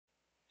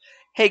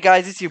Hey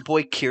guys, it's your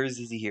boy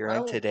Kiersy here, I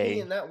and will pee today,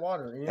 in that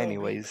water and it'll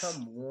anyways,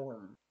 become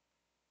warm.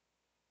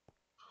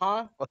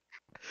 Huh?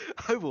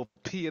 I will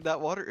pee in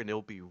that water and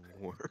it'll be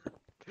warm.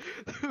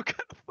 Who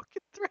kind of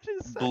fucking threat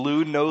is that?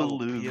 blue no I will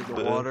pee in the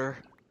lube, water.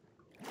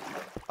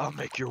 I'll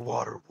make your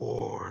water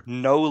warm.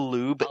 no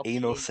lube, I'll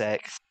anal pee.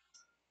 sex.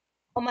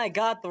 Oh my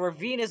god, the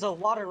ravine is a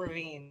water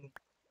ravine.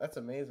 That's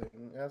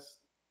amazing. That's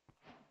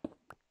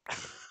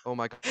Oh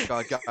my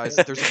god, guys,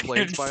 there's a You're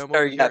plains just biome over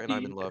staring here at and I'm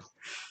me. in love.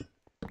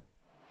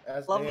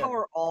 Love damn. how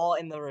we're all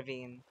in the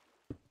ravine.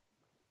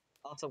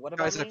 Also, what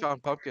about Guys, I me?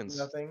 found pumpkins.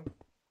 Nothing.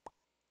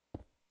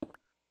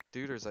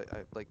 Duders,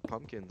 I like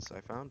pumpkins.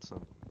 I found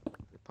some.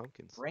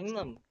 Pumpkins. Bring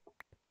them.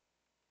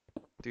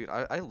 Dude,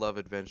 I love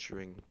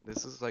adventuring.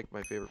 This is like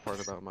my favorite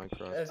part about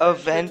Minecraft.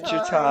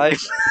 Adventure time.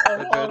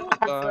 Among Adventure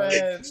time.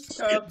 friends,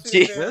 come to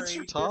Gee.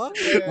 Adventure time?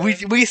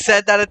 We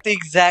said that at the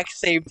exact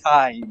same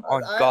time. Oh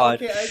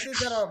god. Okay, I did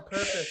that on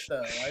purpose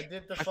though. I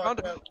did the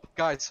fuck up.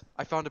 Guys,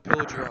 I found a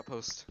pillager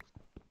outpost.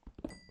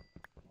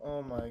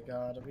 Oh my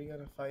god, are we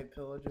gonna fight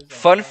pillagers?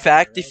 Fun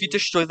fact, if you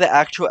destroy the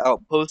actual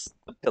outpost,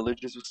 the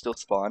pillagers will still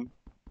spawn.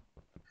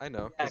 I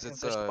know, Yeah, because because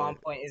it's their spawn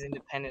point is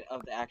independent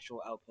of the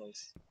actual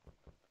outpost.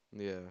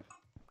 yeah.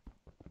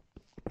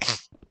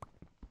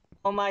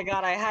 Oh my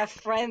god, I have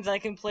friends I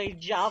can play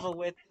Java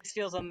with. This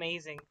feels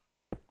amazing.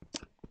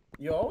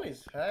 You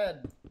always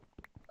had.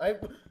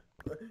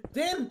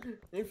 Damn!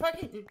 You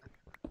fucking.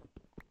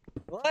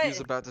 What? He was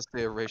about to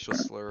say a racial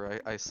slur.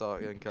 I saw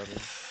it incoming.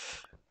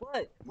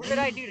 What? What did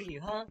I do to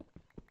you, huh?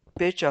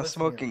 Bitch, I'm Listen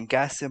smoking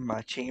gas in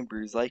my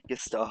chambers like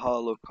it's the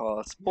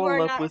Holocaust. You Pull are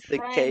up not with the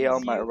friends. K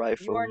on my You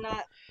rifle. are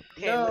not.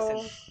 Okay, No.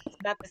 listen. It's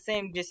not the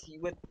same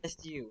with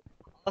just you.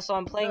 Also,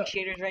 I'm playing No.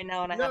 shaders right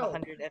now and I have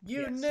 100 FPS.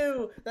 You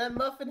knew that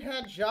Muffin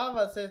had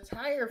Java the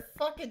entire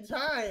fucking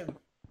time.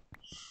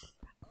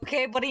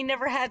 Okay, but he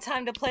never had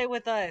time to play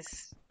with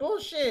us.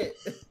 Bullshit.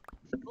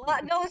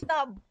 No, it's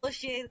not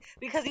bullshit.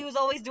 Because he was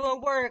always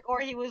doing work, or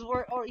he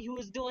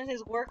was doing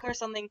his work or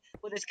something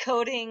with his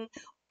coding,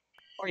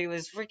 or he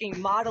was freaking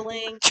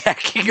modeling.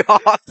 Jacking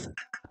off.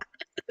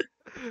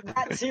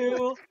 That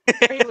too.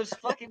 Or he was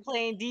fucking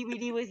playing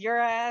DVD with your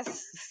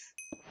ass.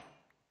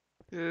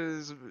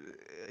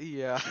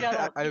 Yeah. Shut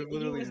up. I've He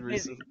was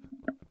busy.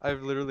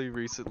 literally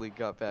recently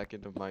got back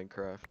into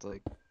Minecraft.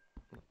 Like,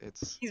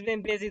 it's. He's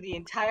been busy the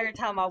entire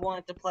time I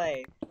wanted to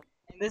play,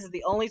 and this is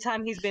the only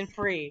time he's been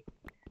free.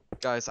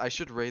 Guys, I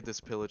should raid this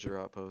pillager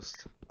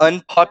outpost.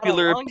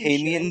 Unpopular Not alone, you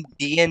opinion,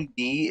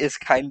 D&D is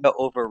kinda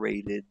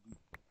overrated.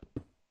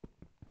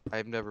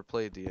 I've never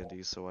played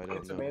D&D, so I don't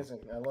It's know. amazing.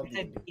 I love He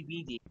said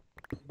D&D.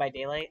 DVD by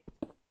Daylight.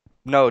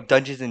 No,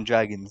 Dungeons and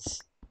Dragons.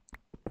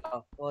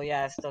 Oh, well,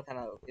 yeah, it's still kind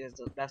of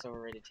that's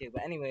overrated too.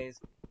 But anyways,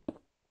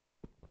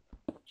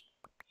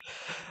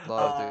 A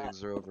lot of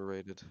things are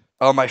overrated.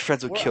 Oh, my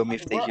friends would Where- kill me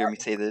if they where hear are- me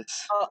say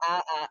this.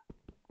 oh,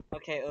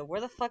 okay, where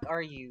the fuck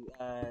are you?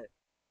 Oh,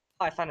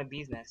 I found a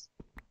bee's nest,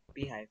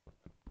 beehive.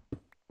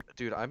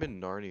 Dude, I'm in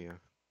Narnia.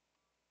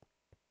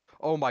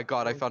 Oh my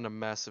god, I found a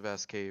massive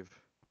ass cave.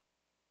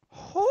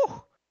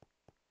 Oh!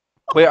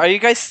 Wait, are you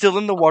guys still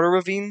in the water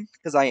ravine?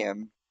 Because I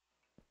am.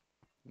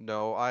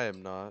 No, I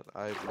am not.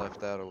 I've left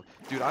that away.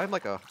 Dude, I'm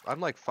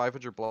like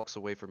 500 blocks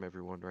away from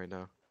everyone right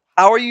now.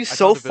 How are you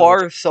so found a far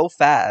village. so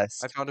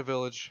fast? I found a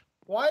village.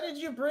 Why did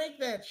you break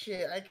that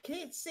shit? I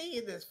can't see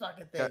this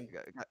fucking thing.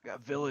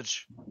 Got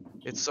village.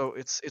 It's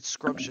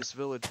scrumptious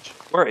village.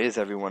 Where is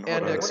everyone?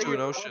 And Hold next up. to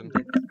an ocean.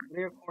 What are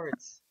your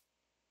chords?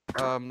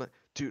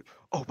 Dude,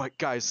 oh my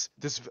guys,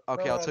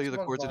 okay, I'll tell you the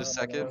someone's chords in a lying,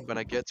 by the way. second when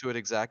I get to it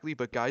exactly,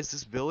 but guys,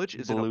 this village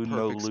is Blue in a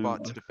no perfect spot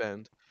lube. to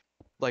defend.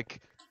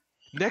 Like,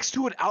 next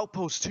to an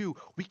outpost too.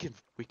 We can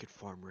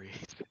farm raid.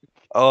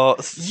 Oh,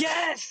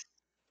 Yes.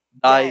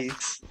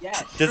 nice. Yes.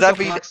 Does There's that a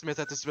mean? blacksmith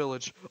at this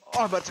village. Oh,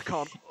 I'm about to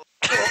come.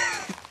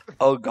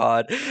 Oh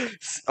god.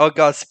 Oh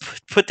god.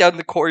 Put down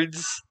the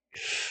cords.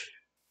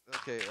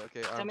 Okay,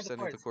 me I'm the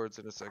sending the chords. chords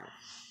in a second.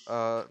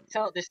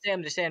 Just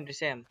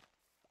say them.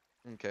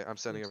 Okay, I'm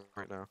sending them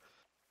right now.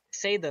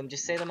 Say them.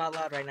 Just say them out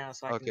loud right now,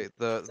 so I Okay, can.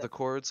 the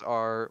chords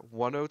are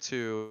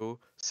 102,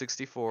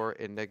 64,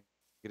 and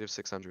negative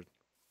 600.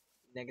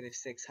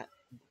 -6.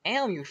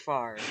 Damn, you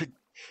far.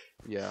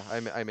 Yeah,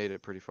 I made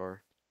it pretty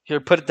far. Here,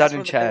 put it That's down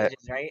where in the chat. village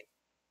is, right?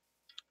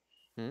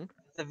 Hmm?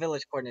 The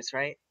village coordinates,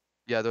 right?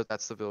 Yeah,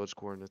 that's the village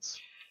coordinates.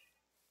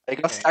 I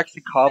got Okay. stacks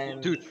of cobble.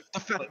 And- Dude,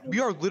 we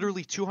are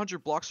literally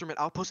 200 blocks from an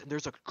outpost, and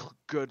there's a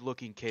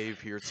good-looking cave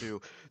here too.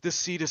 This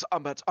seed is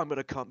I'm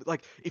gonna come.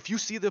 Like, if you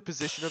see the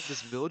position of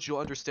this village, you'll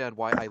understand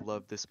why I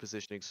love this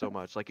positioning so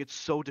much. Like, it's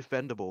so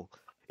defendable.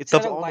 It's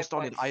Set a almost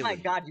on waypoint. an Oh my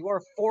island. god, you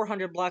are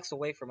 400 blocks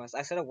away from us.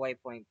 I set a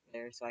waypoint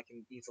there so I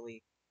can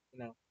easily,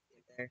 get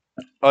there.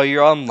 Oh,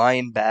 you're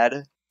online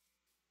bad?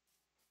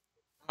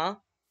 Huh?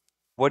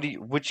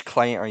 Which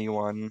client are you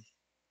on?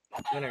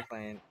 Lunar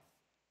client.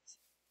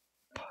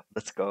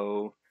 Let's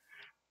go.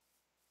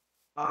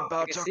 I'm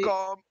about You to see-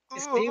 come. You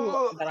see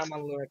that I'm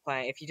on Lunar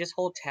client. If you just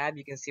hold tab,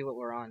 you can see what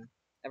we're on.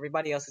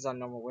 Everybody else is on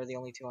normal. We're the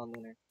only two on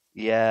Lunar.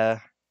 Yeah.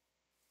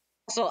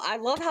 So I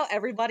love how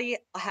everybody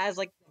has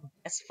like the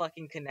best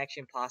fucking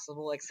connection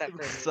possible, except for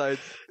me. Besides,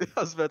 I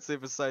was about to say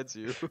besides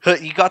you.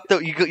 You got the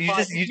you Fuck,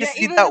 just yeah, need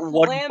even that the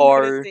one Flam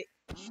bar. noticed it.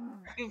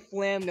 Even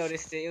Flam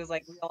noticed it. It was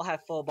like we all have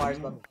full bars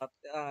bumped up.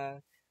 I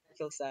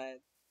feel sad.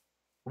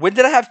 When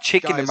did I have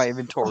chicken in Guys, my oh,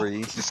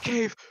 inventory? this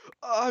cave.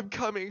 I'm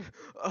coming.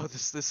 Oh,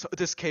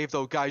 this cave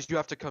though, guys, you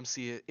have to come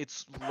see it.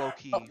 It's low Oh,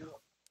 key.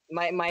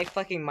 my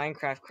fucking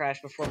Minecraft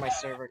crashed before my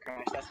server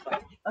crashed. That's fine.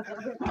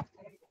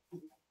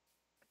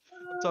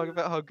 I'm talking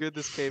about how good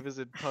this cave is,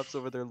 and Pups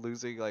over there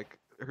losing, like,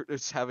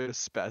 just having a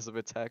spasm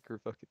attack or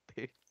fucking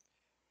thing.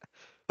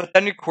 Put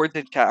down your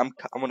coordinate, cat.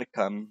 I want to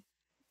come.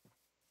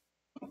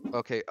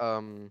 Okay,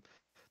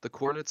 the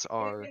coordinates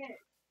are.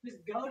 Just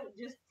go to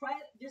just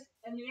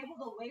enable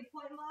the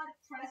waypoint mod,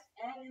 press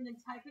N, and then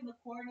type in the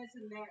coordinates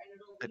in there, and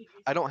it'll lead you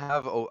I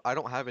to. I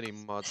don't have any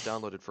mods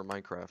downloaded for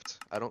Minecraft.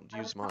 I don't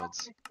use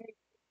mods.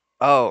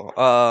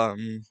 Oh,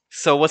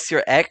 so what's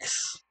your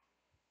X?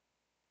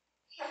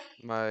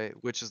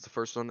 Which is the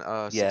first one,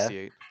 Yeah.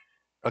 68,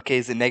 Okay,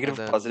 is it and negative or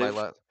then my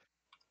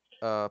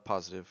positive?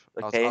 positive.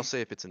 I'll Okay.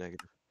 say if it's a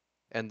negative,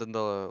 and then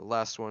the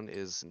last one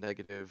is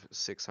negative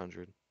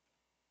 600.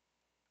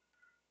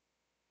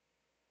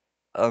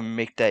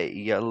 Make that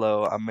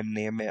yellow. I'm gonna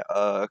name it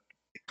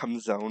cum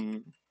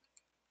zone.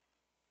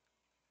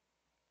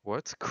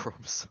 What?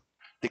 Chromes?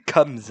 The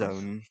cum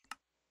zone.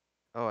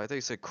 Oh, I thought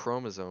you said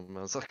chromosome.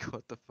 I was like,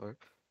 what the fuck?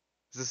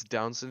 Is this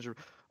Down syndrome?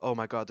 Oh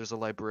my god, there's a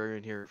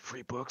librarian here.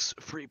 Free books,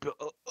 free book.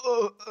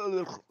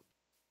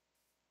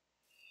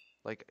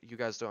 Like, you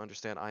guys don't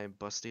understand. I am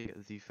busting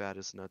the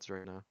fattest nuts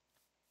right now.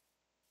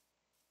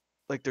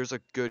 Like, there's a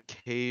good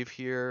cave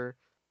here.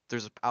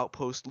 There's an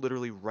outpost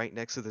literally right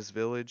next to this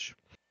village.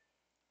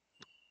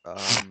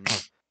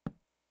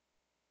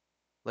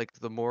 Like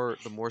the more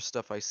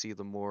stuff I see,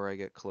 the more I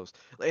get close.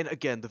 And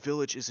again, the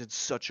village is in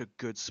such a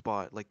good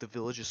spot. Like the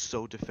village is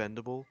so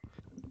defendable,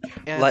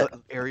 and Let.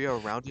 the area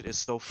around it is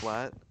so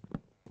flat.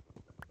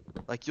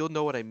 Like you'll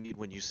know what I mean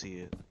when you see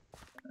it.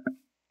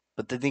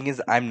 But the thing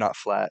is, I'm not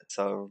flat,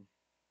 so.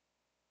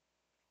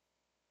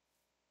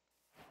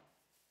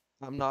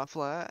 I'm not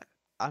flat.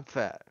 I'm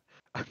fat.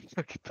 I'm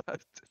fucking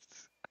fat.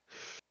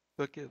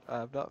 Fucking,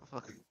 I'm not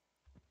fucking.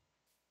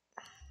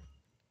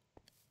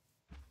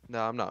 No,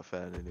 I'm not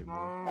fat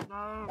anymore.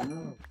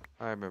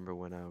 I remember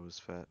when I was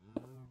fat.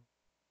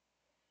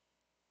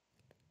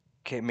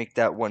 Okay, make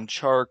that one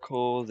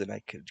charcoal, then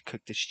I could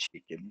cook this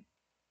chicken.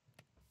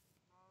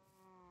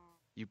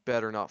 You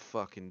better not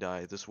fucking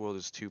die. This world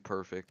is too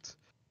perfect.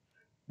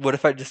 What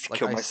if I just Like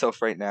kill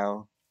myself right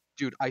now?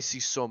 Dude, I see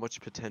so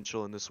much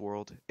potential in this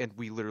world, and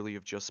we literally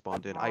have just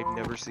spawned in. I've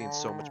never seen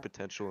so much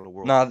potential in a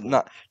world Nah, before.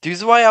 nah. The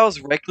reason why I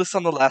was reckless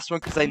on the last one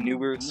because I knew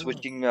we were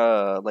switching,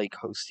 like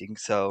hosting.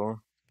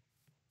 So.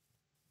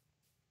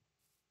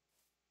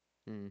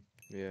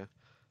 Yeah.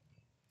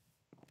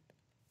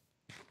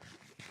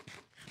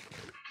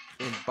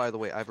 And by the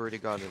way, I've already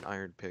got an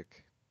iron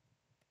pick.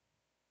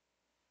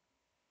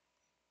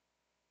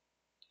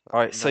 All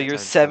right, so you're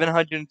Nighttime's coming.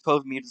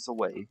 712 meters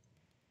away.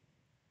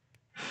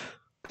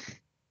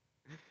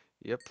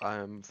 Yep,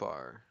 I'm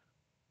far.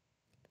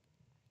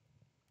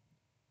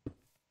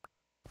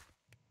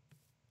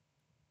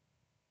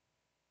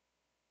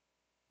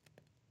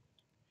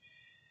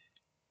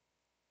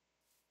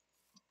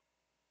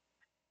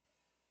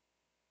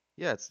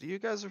 Yeah, you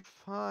guys are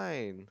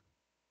fine.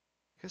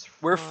 You guys are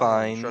We're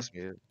fine. fine. Trust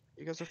me,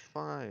 you guys are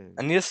fine.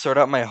 I need to sort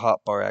out my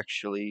hotbar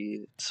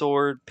actually.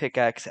 Sword,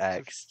 pickaxe,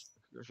 axe.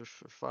 We're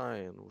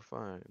fine. We're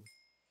fine.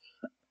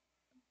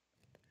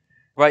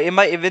 Right, in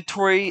my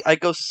inventory, I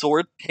go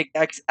sword,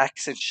 pickaxe,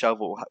 axe, and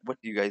shovel. What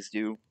do you guys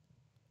do?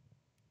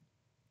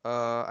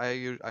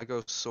 I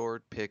go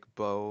sword, pick,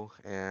 bow,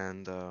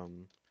 and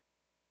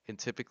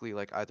typically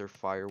like either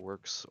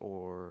fireworks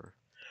or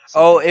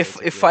Oh, something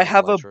basic if I like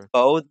have a elytra.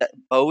 bow, that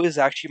bow is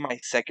actually my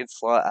second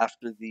slot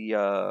after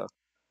the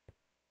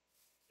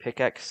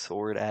pickaxe,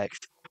 sword, axe.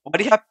 Why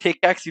do you have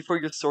pickaxe before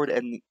your sword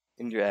and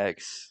your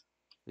axe?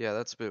 Yeah,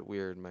 that's a bit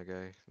weird, my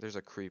guy. There's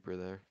a creeper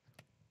there.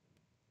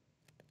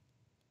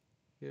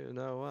 You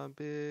know I'm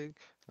big,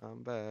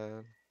 I'm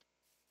bad.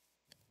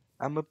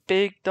 I'm a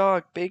big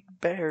dog, big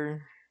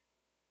bear.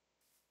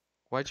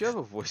 Why'd you have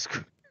a voice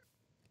crack?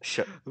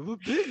 Shut. I'm a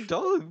big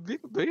dog, big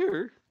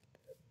bear.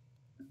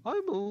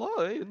 I'm a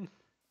lion.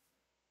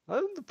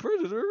 I'm the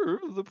predator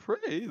of the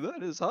prey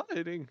that is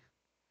hiding.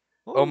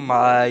 Oh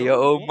my,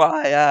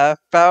 I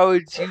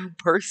found you,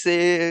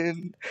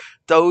 person.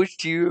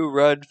 Don't you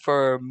run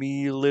from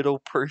me, little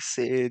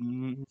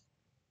person.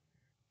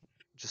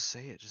 Just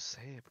say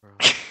it, bro.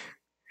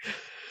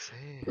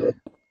 Say it.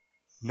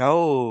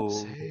 No.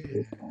 Say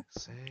it.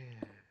 Say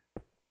it.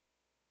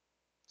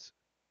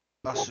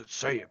 I said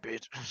say it,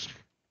 bitch.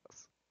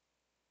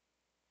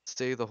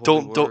 Say the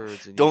holy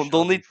words and you Don't.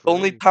 shall be The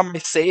only free. time I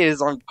say it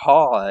is on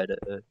COD.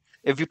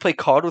 If you play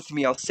COD with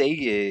me, I'll say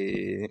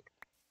it.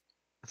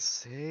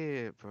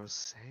 Say it, bro.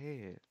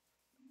 Say it.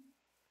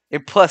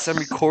 And plus, I'm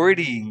Say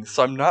recording,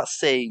 so it. I'm not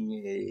saying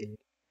it.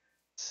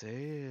 Say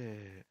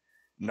it.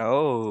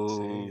 No.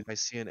 Say it. I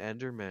see an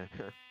Enderman.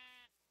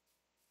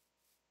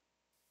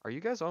 Are you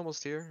guys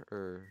almost here,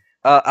 or?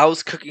 I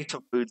was cooking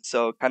some food,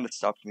 so it kind of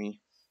stopped me.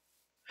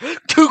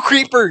 2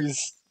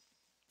 creepers!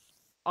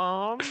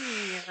 Oh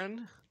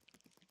man.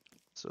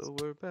 So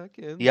we're back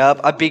in the Yup,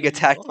 I'm being lobby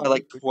attacked by all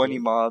like 20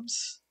 again.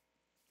 mobs.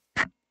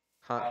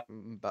 Huh,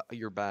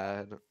 you're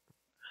bad.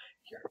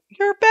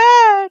 You're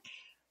bad!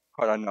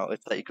 Hold on, no,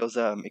 it's like, it goes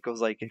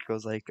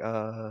like,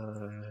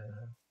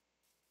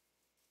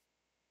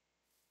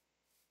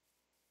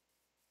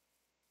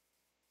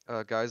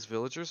 Guys,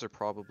 villagers are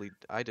probably.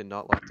 I did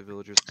not lock the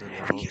villagers in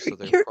their homes, so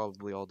they're You're,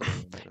 probably all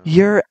dying right now.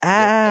 your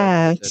Yep,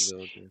 everyone's dead ass!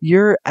 villager.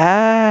 Your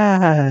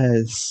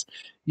ass!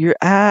 Your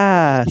What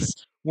happened? ass!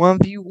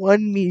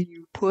 1v1 me,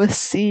 you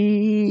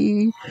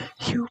pussy!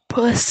 You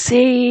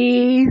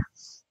pussy!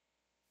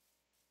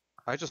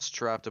 I just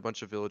trapped a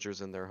bunch of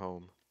villagers in their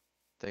home.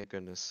 Thank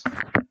goodness.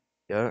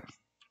 Yeah.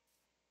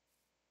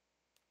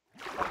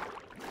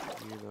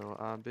 You know,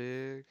 I'm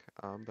big,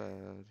 I'm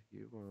bad,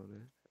 you want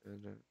it,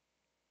 and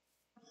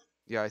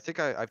yeah, I think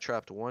I've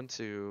trapped 1,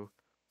 2,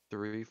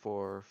 3,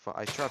 4, 5.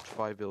 I trapped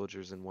 5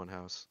 villagers in one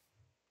house,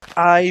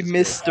 I which is good.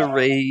 miss the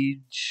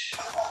rage.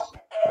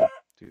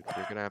 Dude,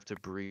 we're gonna have to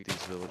breed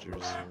these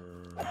villagers.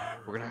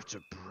 We're gonna have to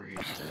breed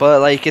them.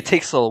 But like, it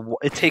takes a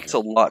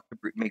lot to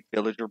make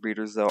villager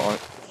breeders though.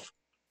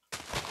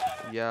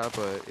 Yeah,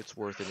 but it's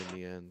worth it in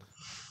the end.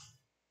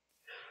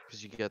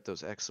 Because you get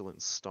those excellent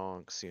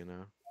stonks, you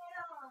know?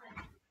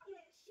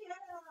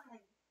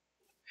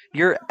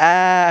 Your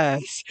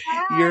ass!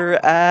 Your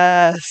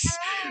ass!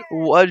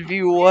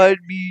 1v1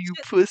 me, you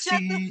Shut the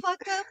pussy!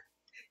 fuck up.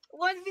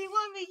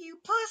 1v1 me, you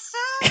pussy.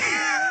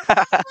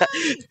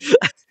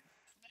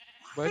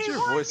 Why'd your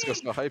 1v1 voice go me,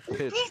 so high you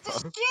pitched, piece of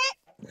huh? shit.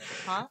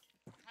 Huh?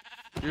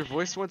 Your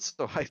voice went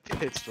so high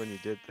pitched when you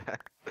did that.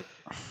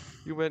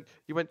 You went,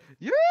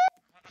 yeah!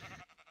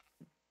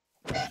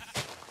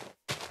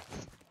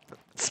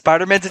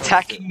 Spider-Man's That was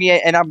attacking me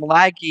and I'm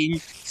lagging.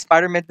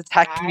 Spider-Man's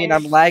attacking me and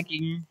I'm Guys,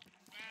 lagging.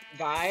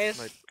 guys,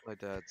 my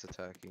dad's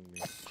attacking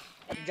me.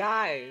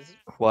 guys.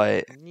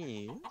 What?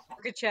 Yeah.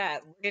 Look at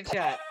chat. Look at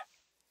chat.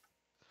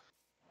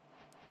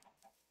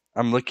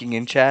 I'm looking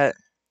in chat.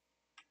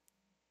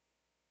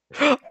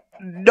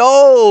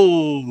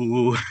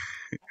 No!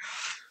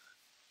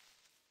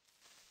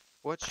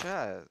 What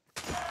chat?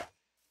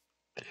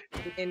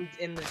 In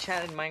the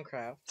chat in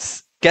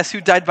Minecraft. Guess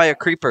who died by a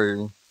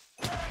creeper?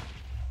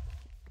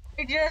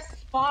 I just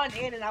spawned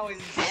in and I was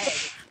dead.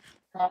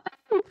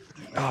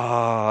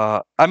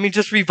 I mean,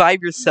 just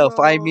revive yourself.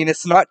 I mean, No.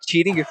 it's not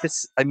cheating if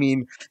it's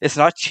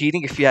not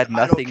cheating if you had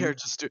I don't care, nothing.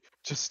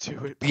 just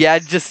do it, Yeah,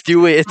 please. just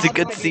do it. It's a How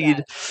do good I do seed.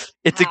 that?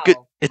 It's How?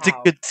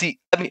 a good seed.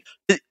 I mean,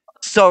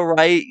 so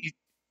right,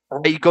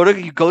 you go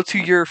to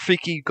your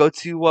freaking go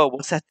to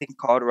what's that thing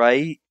called,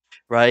 right?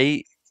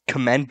 Right?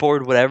 Command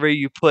board, whatever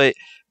you put,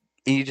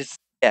 and you just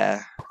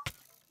yeah.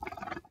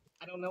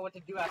 I don't know what to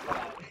do after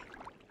that.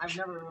 I've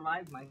never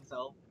revived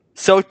myself.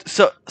 So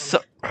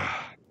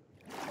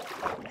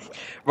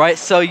right,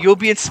 so you'll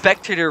be in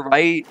spectator,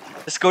 right?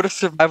 Just go to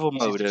survival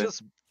Did you mode.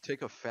 just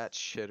take a fat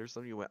shit or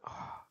something? You went,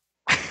 oh.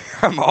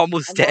 I'm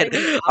almost I'm dead.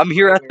 not even an I'm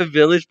here at the operator.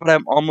 village, but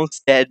I'm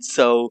almost dead,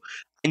 so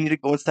I need to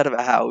go inside of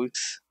a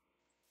house.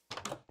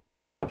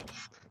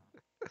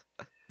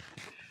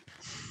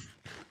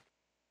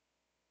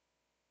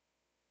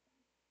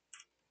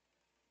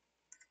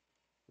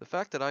 The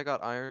fact that I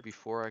got iron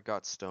before I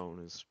got stone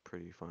is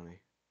pretty funny.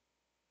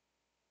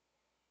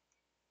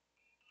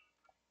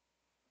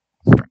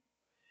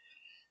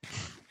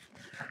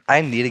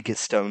 I need to get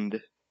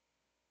stoned.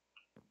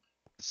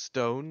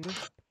 Stoned?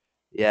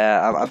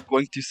 Yeah, I'm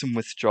going through some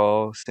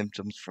withdrawal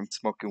symptoms from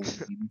smoking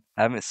weed.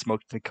 I haven't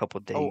smoked in a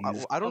couple Oh,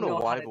 days. I don't know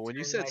How why, to but when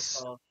you turn said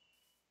myself.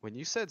 when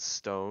you said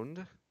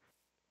stoned,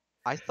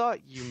 I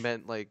thought you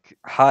meant like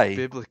Hi.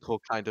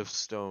 biblical kind of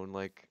stone,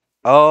 like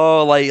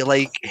Oh,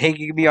 like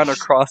hanging me on a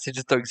cross and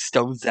just throwing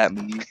stones at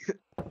me.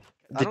 I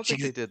The don't think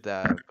Jesus. they did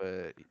that,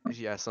 but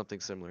yeah, something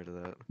similar to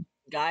that.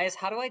 Guys,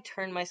 how do I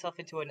turn myself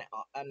into an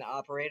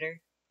operator?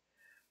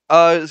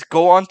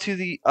 Go on to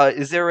the.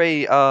 Is there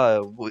a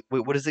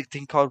what is the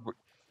thing called?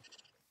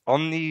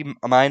 On the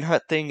mine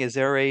hut thing, is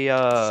there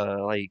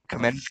a like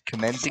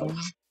commenting?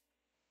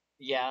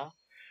 Yeah.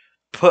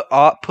 Put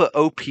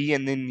OP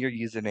and then your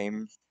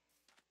username.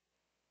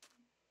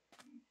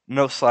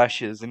 No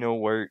slashes and it'll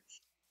work.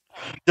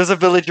 There's a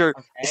villager.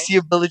 I Okay. see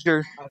a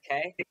villager.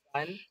 Okay.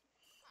 Done.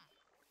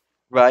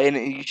 Right, and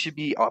you should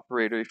be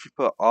operator if you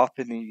put off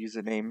in your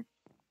username.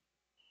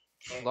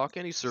 Okay. Lock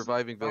any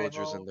surviving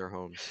villagers in Survival. their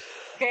homes.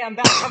 Okay, I'm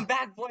back. I'm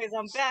back, boys.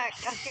 I'm back.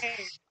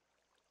 Okay.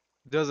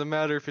 Doesn't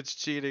matter if it's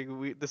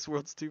cheating. This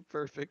world's too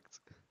perfect.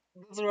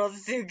 This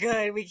world's too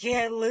good. We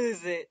can't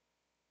lose it.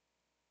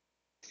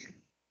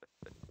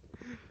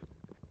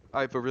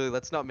 Alright, but really,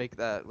 let's not make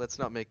that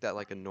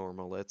like a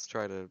normal. Let's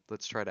try to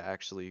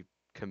actually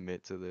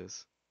commit to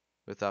this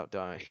without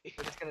dying.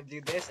 We're just gonna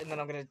do this, and then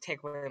I'm gonna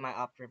take away my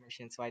op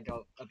permission so I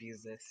don't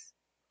abuse this.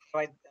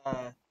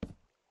 So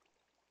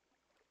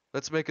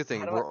Let's make a how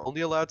thing. do I? We're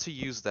only allowed to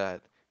use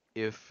that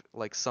if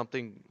like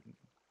something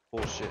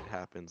bullshit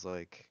happens,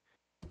 like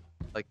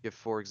Like if,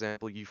 for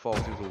example, you fall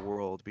through the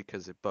world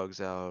because it bugs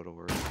out,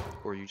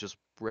 or you just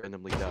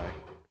randomly die.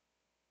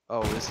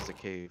 Oh, this is a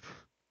cave.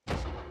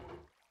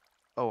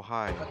 Oh,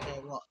 hi. Okay,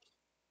 well,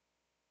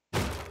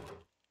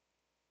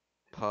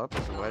 Pup,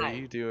 what are hi.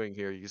 you doing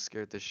here? You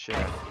scared the shit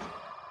out of me.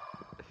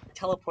 I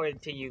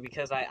teleported to you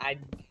because I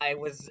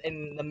was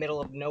in the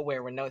middle of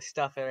nowhere with no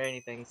stuff or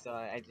anything, so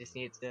I just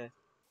needed to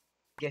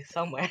get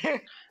somewhere.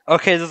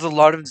 Okay, there's a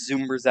lot of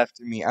Zoomers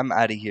after me. I'm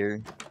out of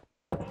here.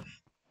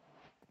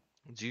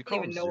 Do you I don't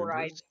call them even know where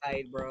I Zoomers?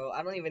 died, bro.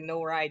 I don't even know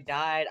where I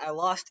died. I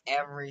lost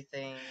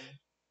everything.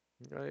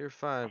 No, you're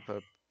fine,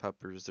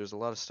 puppers. There's a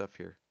lot of stuff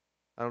here.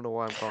 I don't know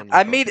why I'm calling you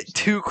I made puppers.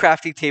 2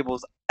 crafting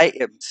tables. I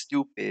am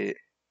stupid.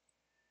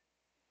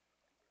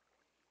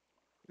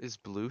 Is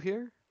Blue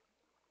here?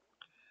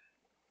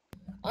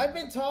 I've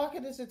been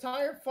talking this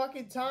entire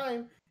fucking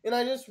time, and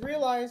I just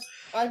realized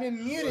I've been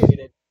You were muted.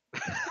 muted.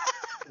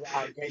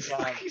 Wow, great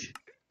job.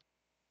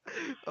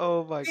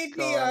 Oh my TP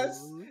god.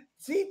 us,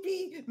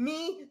 TP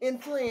me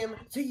and Flam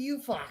to you,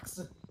 Fox,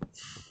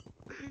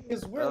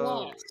 because we're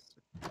lost.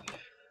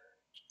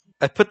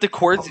 I put the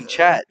chords in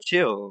chat.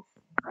 Chill.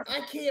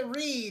 I can't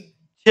read.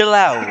 Chill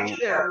I out.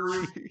 can't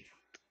read.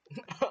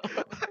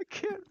 I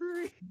can't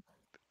read.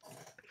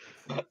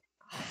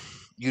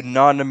 You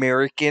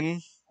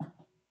non-American.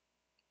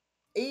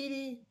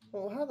 80.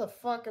 Well, how the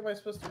fuck am I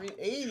supposed to read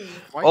 80? Why can't I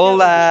just read?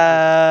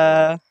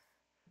 Hola.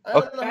 I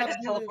don't know Try how to to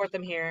do teleport this.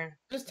 them here.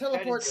 Just Try to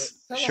teleport. do it.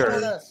 Teleport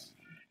Sure. us.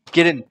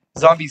 Get in.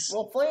 Zombies.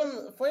 Well,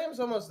 Flam's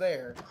almost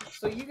there,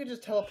 so you can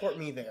just teleport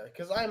me there,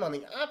 because I'm on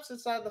the opposite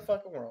side of the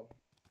fucking world.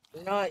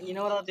 You know what? You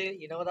know what I'll do?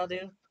 You know what I'll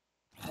do?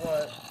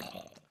 What?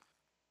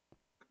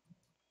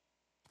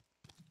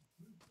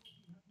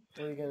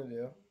 What are you gonna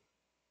do?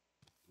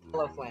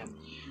 Hello, Flam.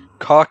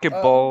 Cock and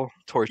ball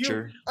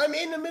torture. I'm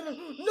in the middle.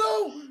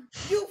 No!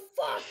 You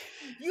fuck!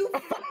 You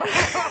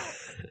fuck!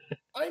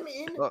 I'm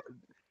in.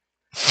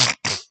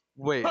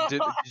 Wait,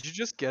 did you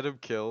just get him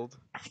killed?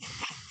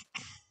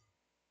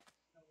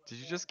 Did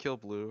you just kill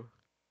Blue?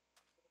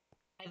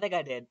 I think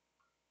I did.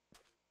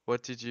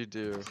 What did you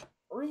do?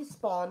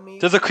 Respawn me.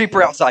 There's a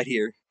creeper outside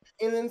here.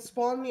 And then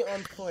spawn me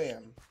on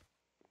Flam.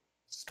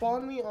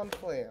 Spawn me on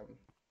Flam.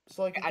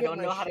 So I can I get don't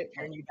my know how to shit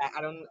turn back. you back.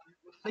 I don't.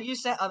 How do you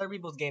set other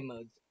people's game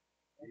modes?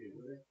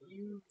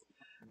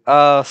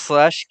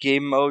 Slash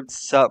game mode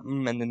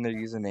something and then their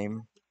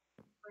username.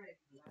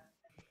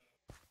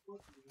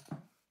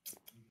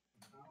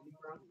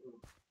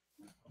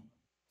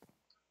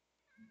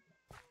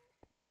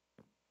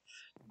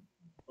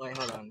 Wait,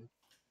 hold on.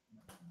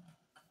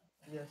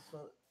 Yes, so,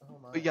 oh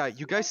my. But yeah,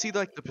 you guys see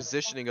like the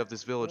positioning of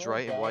this village,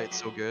 right? And why it's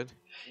so good?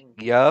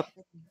 Yup.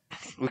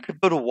 We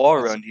could build a wall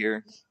It's- around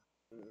here.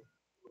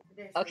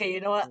 Okay, you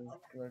know what?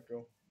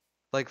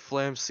 Like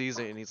Flam sees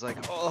it and he's like,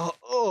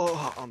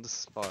 oh, on the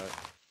spot.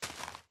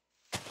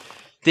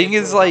 Thing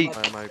is, Blue, like,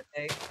 how about this,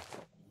 okay?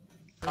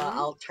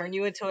 I'll turn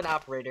you into an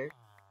operator.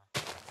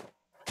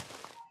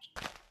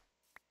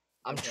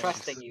 I'm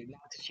trusting you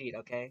not to cheat,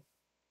 okay?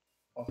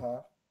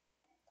 Uh-huh.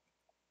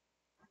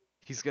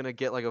 He's gonna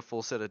get like a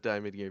full set of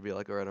diamond gear and be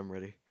like, alright, I'm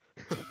ready.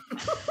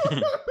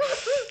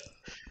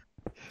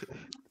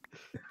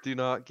 Do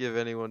not give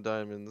anyone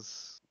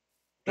diamonds.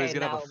 But he's Okay,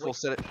 gonna have now a full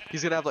set of,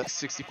 he's gonna have like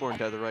 64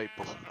 netherite.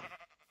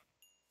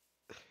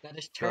 Now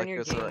just turn like, your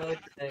that's game alright.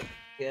 mode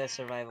to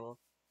survival.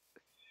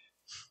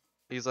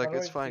 He's like, How do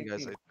it's I fine,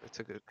 guys. TP? I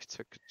took a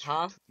trip.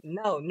 Huh?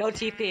 No, no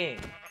TPing.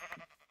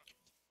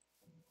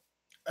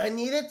 I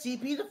need a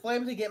TP to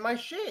Flame to get my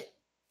shit.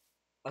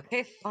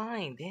 Okay,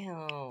 fine.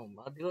 Damn,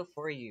 I'll do it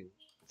for you.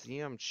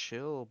 Damn,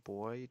 chill,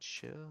 boy,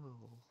 chill.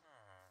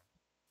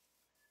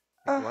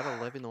 What a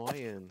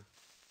Lebanon.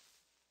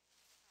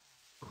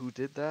 Who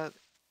did that?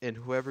 And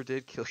whoever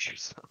did, kill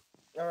yourself.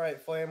 Alright,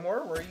 Flame,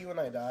 where were you when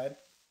I died?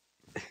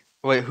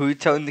 Wait, who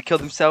telling to kill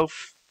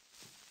himself?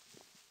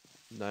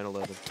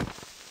 9/11.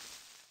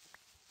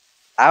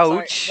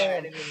 Ouch. Sorry, I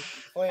Flame, didn't mean.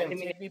 Flame, didn't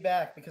mean take me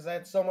back, because I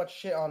had so much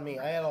shit on me.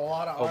 I had a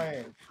lot of Oh,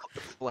 iron.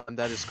 Flam,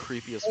 that is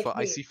creepy as Take fuck.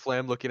 I me. see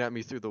Flam looking at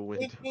me through the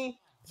window.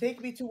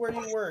 Take me to where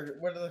you were,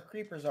 where the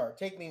creepers are.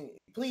 Take me,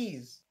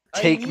 please.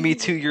 I Take need me you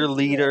to your take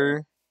me there.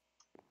 leader.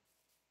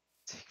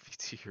 Take me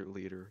to your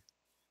leader.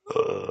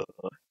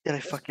 Did I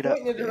Just fuck it up?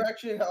 point in the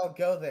direction, I'll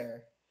go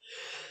there.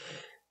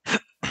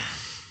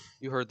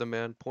 You heard the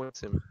man. Points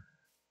him.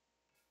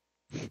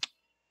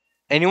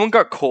 Anyone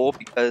got coal?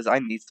 Because I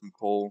need some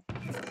coal.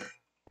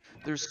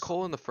 There's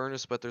coal in the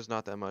furnace, but there's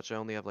not that much. I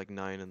only have like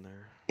 9 in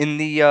there. In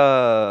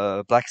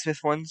the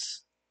blacksmith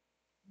ones?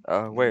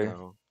 Where?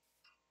 No.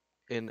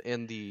 In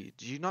the.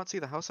 Did you not see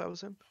the house I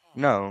was in?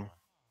 No.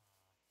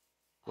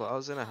 Well, I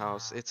was in a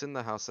house. It's in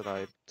the house that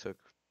I took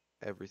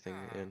everything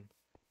in.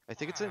 I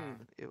think it's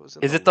in. It was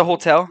in. Is it the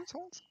hotel? Leatherworkers'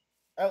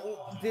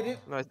 house? Did it?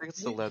 No, I think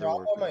it's Did the it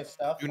drop all my Leatherworkers.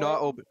 stuff? Do not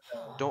Flame? open.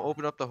 Don't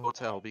open up the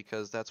hotel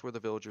because that's where the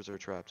villagers are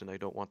trapped, and I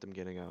don't want them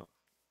getting out.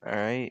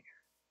 Alright.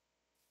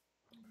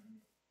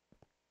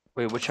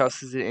 Wait, which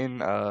house is it in?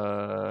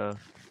 The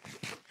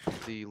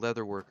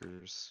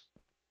Leatherworkers.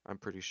 I'm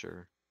pretty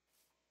sure.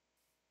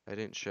 I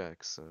didn't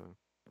check, so.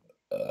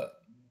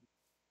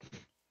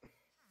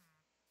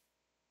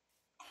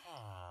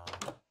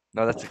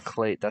 No, that's a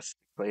clay. That's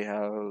the clay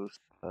house.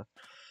 Wait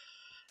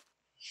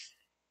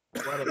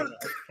a minute.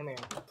 Come here.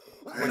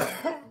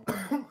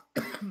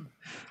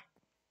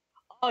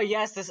 Oh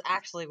yes, this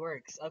actually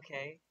works.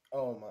 Okay.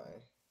 Oh my.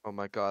 Oh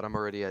my god, I'm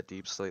already at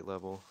deep slate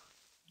level.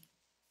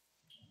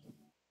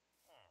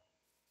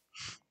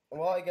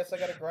 Well, I guess I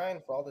gotta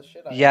grind for all the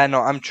shit I Yeah, have.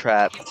 no, I'm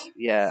trapped.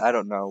 Yeah, I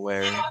don't know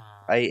where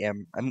I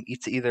am.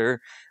 It's either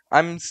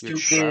I'm You're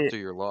stupid. trapped or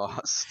you're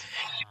lost.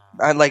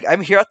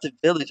 I'm here at the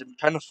village. I'm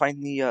trying to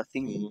find the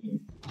thing.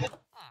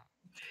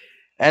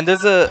 And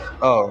there's a.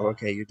 Oh,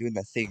 okay. You're doing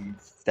that thing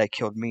that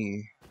killed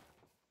me.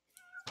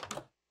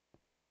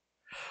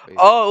 Wait,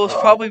 Oh, it was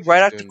oh, probably right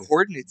she's at the doing.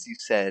 coordinates you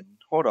said.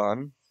 Hold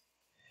on.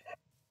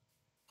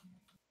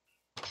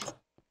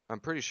 I'm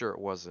pretty sure it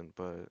wasn't,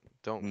 but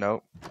don't.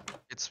 Nope.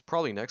 It's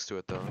probably next to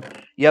it though.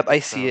 Yep, I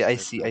It's the see house it. I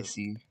next see. to I it.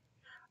 see.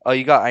 Oh,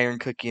 you got iron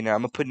cookie now.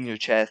 I'm gonna put it in your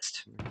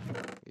chest.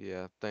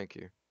 Yeah, thank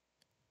you.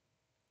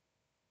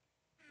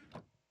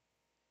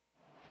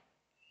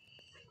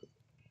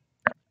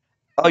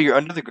 Oh, you're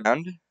under the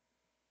ground?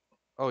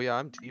 Oh yeah,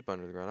 I'm deep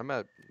under the ground. I'm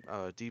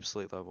at deep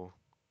slate level.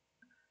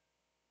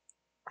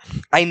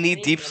 I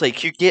need deep slate.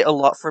 Can you get a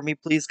lot for me,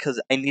 please?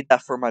 Cause I need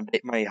that for my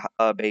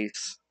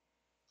base.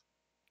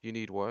 You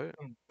need what?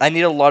 I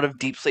need a lot of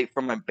deep slate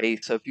for my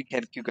base. So if you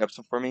can you grab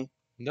some for me?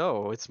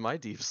 No, it's my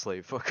deep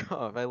slate. Fuck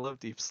off. I love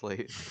deep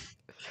slate.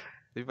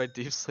 Leave my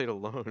deep slate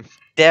alone.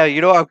 Yeah,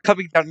 you know I'm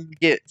coming down to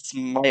get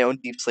my own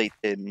deep slate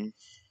then,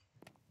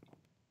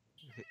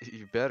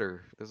 You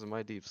better. This is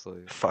my deep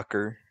slate.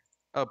 fucker.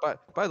 Oh,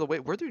 by the way,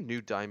 where do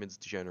new diamonds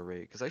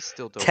generate? Because I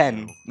still don't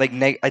 10. know. Like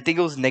I think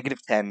it was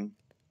 -10.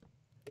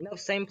 No,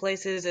 same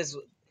places as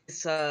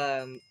it's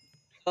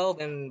 12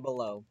 and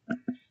below.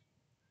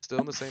 Still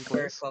in the same Or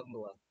place? 12 and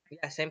below.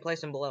 Yeah, same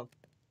place and below.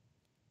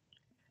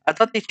 I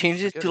thought they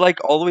changed it Forget to it.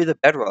 like all the way to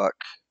bedrock.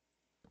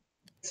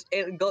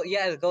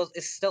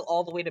 It's still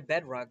all the way to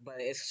bedrock, but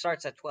it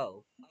starts at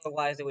 12.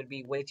 Otherwise, it would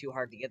be way too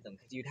hard to get them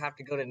because you'd have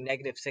to go to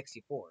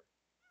 -64.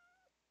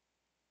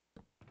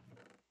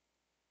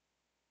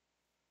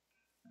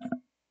 I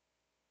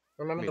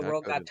Remember mean, the I'd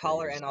world go to got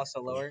taller negative and also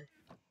 64. lower?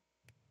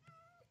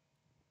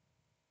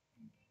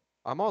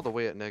 I'm all the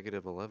way at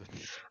 -11.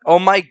 Oh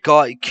my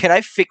god, can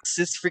I fix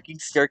this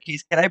freaking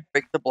staircase? Can I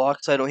break the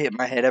block so I don't hit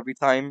my head every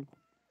time?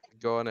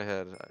 Go on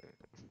ahead.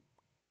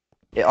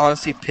 It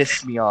honestly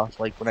pissed me off,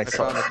 like when I I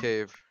saw found the it.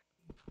 cave.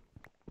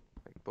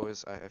 Like,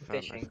 boys, I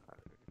found. Fishing.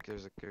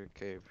 There's a good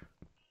cave.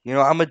 You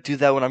know, I'm gonna do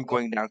that when I'm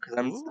going down because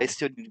I Ooh.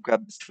 still need to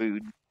grab this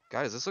food.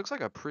 Guys, this looks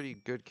like a pretty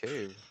good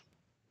cave.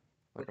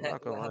 Like, I'm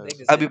not gonna How lie.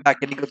 big is I'll be it? back.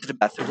 I need to go to the It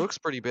bathroom. looks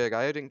pretty big.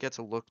 I didn't get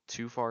to look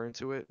too far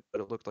into it,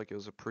 but it looked like it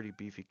was a pretty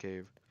beefy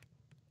cave.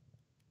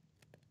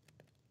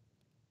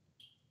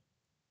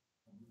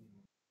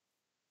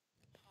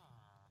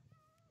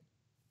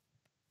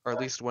 Or at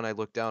least when I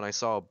looked down, I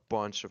saw a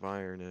bunch of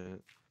iron in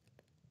it.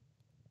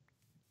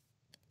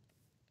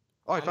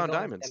 Oh, I I'm found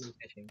going diamonds. salmon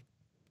fishing.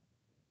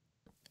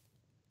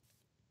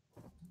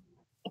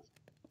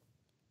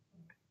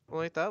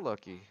 Well, ain't that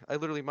lucky? I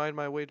literally mined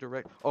my way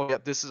direct. Oh, yeah,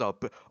 this is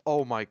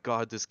oh my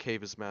god, this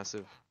cave is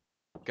massive.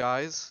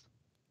 Guys,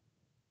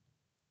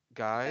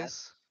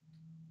 guys,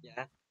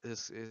 Yeah.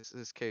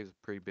 this cave is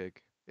pretty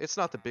big. It's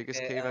not the biggest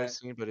Okay, cave I've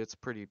seen, but it's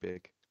pretty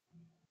big.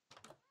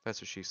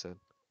 That's what she said.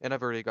 And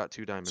I've already got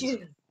 2 diamonds.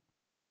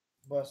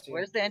 Bless you.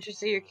 Where's the entrance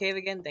to your cave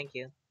again? Thank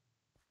you.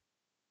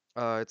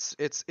 It's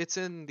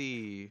in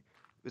the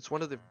it's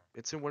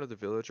in one of the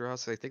villager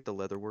houses. I think the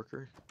leather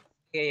worker.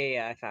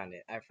 Yeah, I found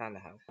it. I found the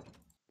house.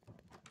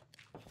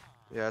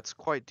 Yeah, it's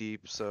quite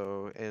deep.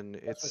 So and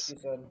That's what it's she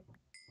said.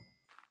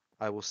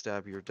 I will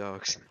stab your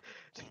dogs.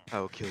 I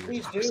will kill your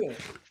Please dogs. do.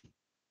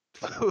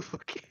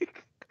 fucking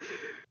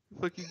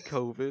fucking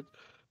COVID.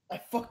 I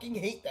fucking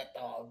hate that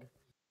dog.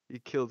 You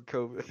killed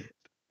COVID.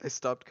 I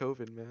stopped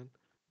COVID, man.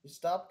 You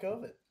stopped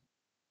COVID.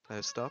 I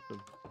have stopped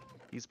him.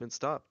 He's been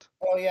stopped.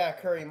 Oh yeah,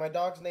 Curry. My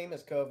dog's name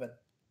is COVID.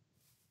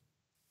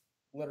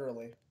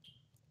 Literally.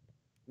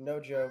 No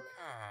joke.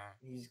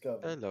 He's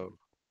COVID. Hello.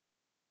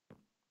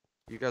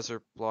 You guys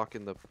are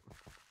blocking the.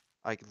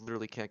 I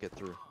literally can't get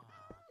through.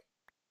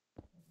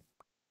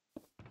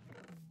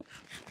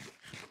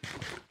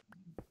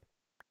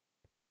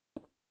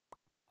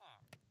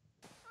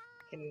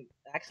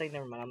 Actually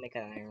never mind. I'll make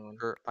an iron one.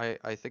 Or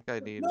I think I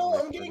need. No, my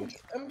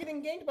I'm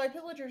getting ganked by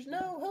pillagers.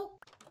 No,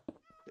 help!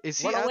 Is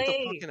he Run at the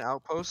away! fucking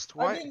outpost?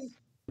 I'm Why? getting.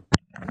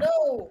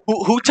 No.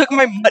 Who took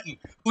my mutton?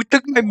 Who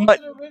took my I wasn't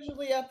mutton?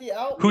 originally at the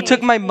outpost. Who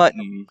took my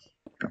mutton?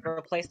 I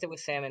replaced it with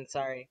salmon.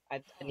 Sorry,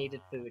 I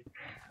needed food.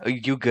 Are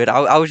you good?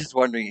 I was just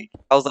wondering.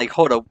 I was like,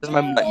 hold up, where's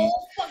my They're mutton?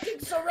 all fucking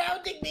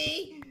surrounding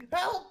me.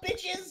 Help,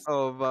 bitches!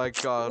 Oh my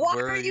god, Why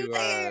where are you at?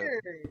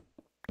 there?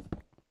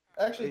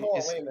 Actually, hold on.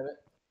 Is- Wait a minute.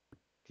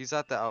 He's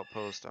at the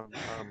outpost.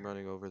 I'm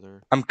running over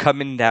there. I'm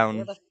coming Where down.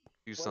 the Do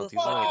Where the something.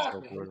 He's fuck gonna is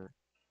fuck? Blue? teleport.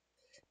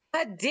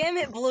 God damn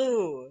it,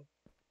 Blue!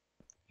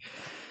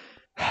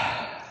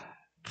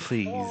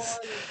 Please.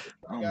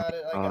 I Oh got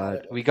it. I got god.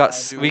 it. We It's got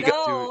fine. we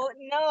got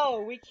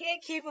No, we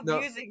can't keep No,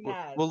 abusing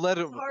that. we'll let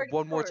It's him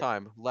one more hardcore.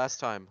 time. Last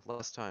time.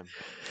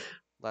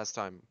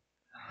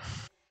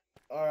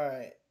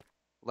 Alright.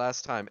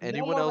 Last time. No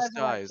Anyone more else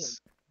resurrection.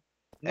 dies.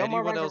 No more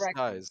Anyone else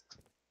resurrection. dies.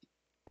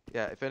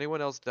 Yeah, if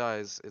anyone else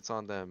dies, it's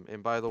on them.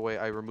 And by the way,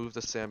 I removed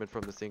the salmon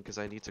from the thing because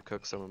I need to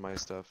cook some of my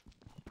stuff.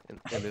 And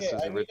this Okay,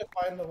 is I need to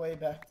find the way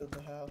back to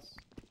the house.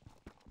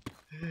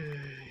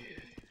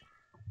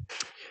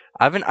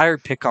 I have an iron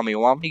pick on me.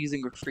 Why am I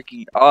using a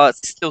freaking? Oh,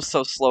 it's still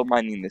so slow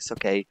mining this.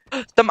 Okay,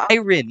 some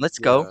iron. Let's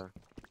go. Yeah.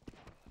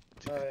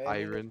 Dude, Alright,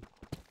 iron.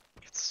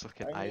 It's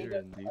fucking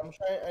iron,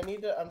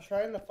 dude. I'm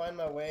trying to find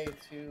my way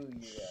to you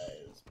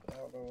guys, but I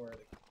don't know where to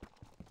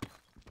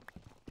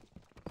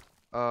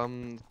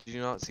Do you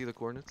not see the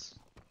coordinates?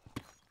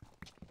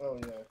 Oh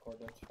yeah,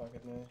 coordinates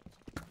fucking me.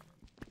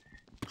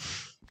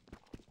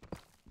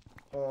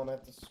 Hold on, I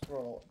have to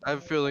scroll. I have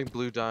a feeling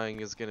blue dyeing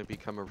is gonna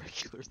become a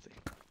regular thing.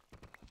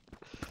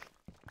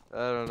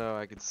 I don't know.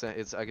 I could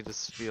sense. I could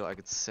just feel. I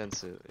could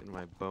sense it in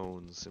my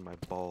bones, in my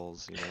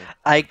balls. You know.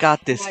 I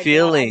got this Oh my God,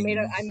 feeling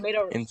I made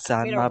a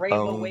inside made a my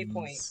rainbow waypoint.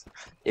 bones.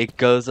 It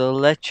goes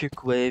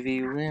electric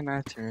wavy when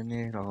I turn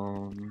it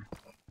on.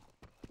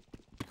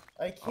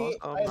 I can't.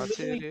 Oh, I my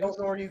literally titties. don't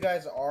know where you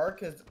guys are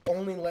because it's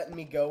only letting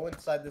me go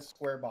inside this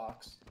square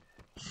box.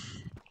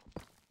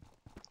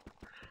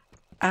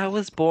 I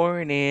was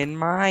born in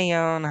my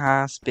own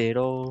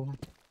hospital,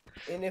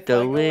 And if I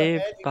go delivered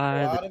ahead and go by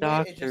the out of it, it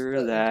just doctor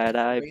it that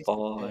I erases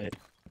bought. it.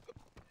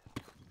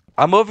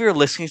 I'm over here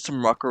listening to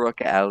some Rucka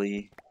Rucka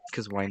Alley,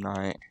 cause why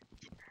not?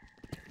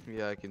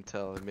 Yeah, I can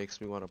tell. It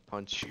makes me want to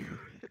punch you.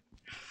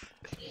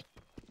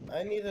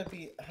 I need to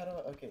be. How do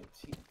I? Okay,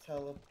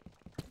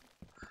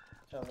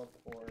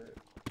 teleport.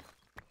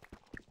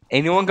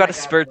 Anyone Oh got my a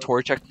God, spare bro.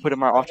 torch I can put in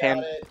my I got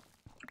offhand? it.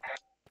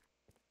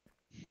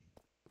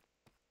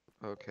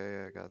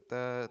 Okay, I got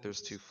that.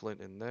 There's 2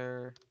 flint in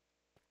there.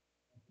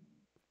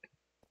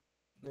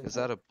 Is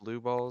that a blue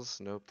balls?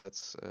 Nope,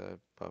 that's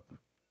pup.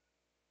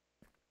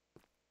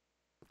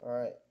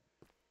 Alright.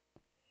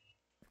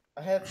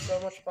 I had so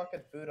much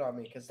fucking food on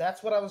me because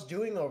that's what I was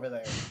doing over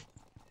there.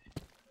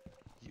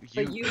 You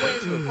But you went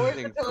went to a towards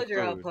the thing for pillager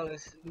food.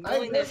 outpost, I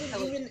knowing there's wasn't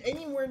pillagers. even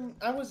anywhere.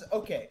 I was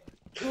okay.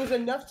 It was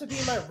enough to be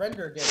my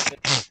render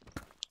distance,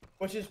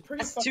 which is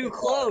pretty That's fucking too far.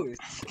 close.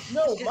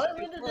 No, That's just my too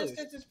render close.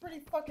 distance is pretty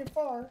fucking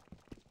far.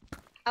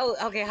 Oh,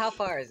 okay. How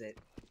far is it?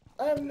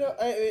 I have no.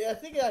 I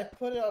think I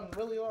put it on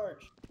really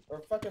large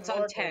or fucking It's on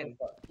large. 10.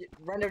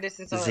 Render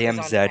distance is on 10.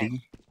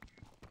 Zamzetti.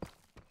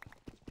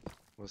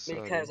 What's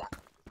that?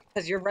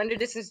 Because your render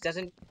distance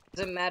doesn't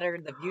matter.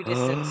 The view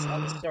distance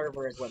on the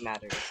server is what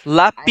matters.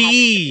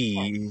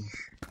 Lappy!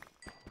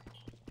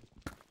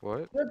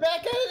 What? We're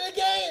back at it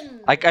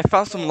again. I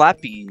found some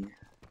Lappy.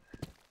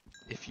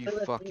 If you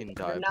fucking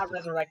die. You're not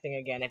resurrecting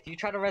again. If you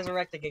try to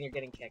resurrect again, you're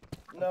getting kicked.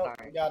 No,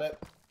 Sorry. got it.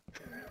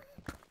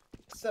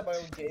 Set my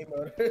own game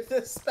mode.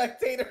 The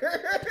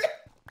spectator.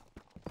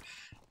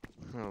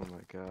 Oh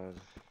my god.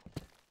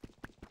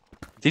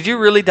 Did you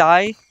really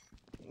die?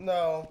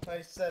 No,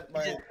 I set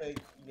my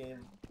game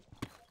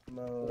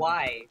mode.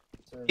 Why?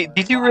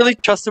 Did you really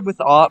trust him with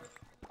op?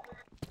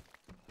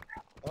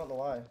 I don't know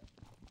why.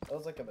 That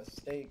was like a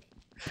mistake.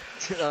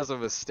 That was a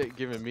mistake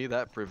giving me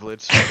that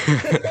privilege.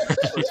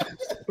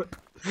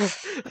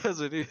 That's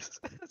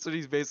what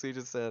he's basically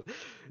just said.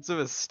 It's a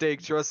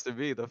mistake trusting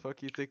me. The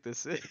fuck you think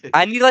this is?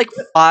 I need like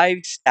 5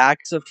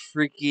 stacks of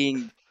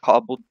freaking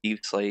cobbled deep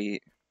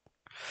slate.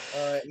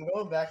 Alright, I'm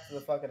going back to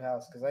the fucking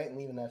house because I ain't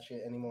leaving that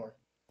shit anymore.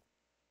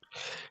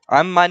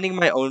 I'm minding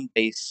my own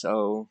base,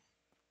 so.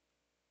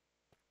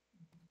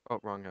 Oh,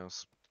 wrong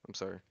house. I'm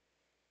sorry.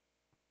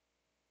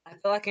 I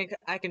feel like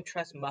I can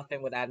trust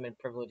Muffin with admin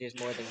privileges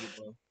more than you,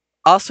 Blue.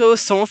 Also, if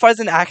someone finds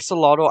an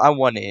axolotl, I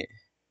want it.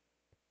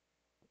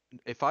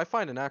 If I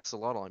find an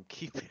axolotl, I'm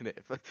keeping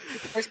it.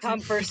 First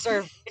come, first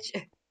serve.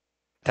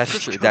 That's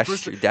First true, come, that's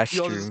first true, serve. that's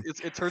You all true.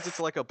 it turns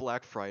into like a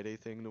Black Friday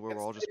thing where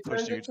we're all just It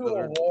turns pushing each into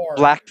other. a war.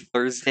 Black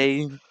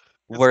Thursday,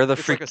 where the It's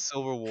like freak. a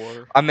civil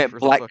war. I meant for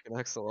Black. the fucking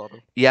axolotl.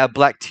 Yeah,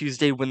 Black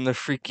Tuesday when the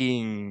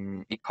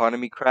freaking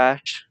economy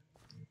crashed.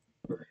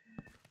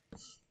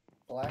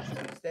 Black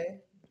Tuesday?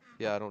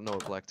 Yeah, I don't know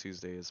what Black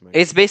Tuesday is, man.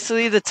 It's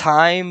basically the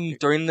time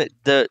during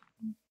the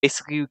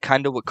basically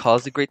kind of what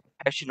caused the Great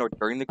Depression or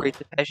during the Great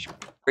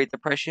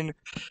Depression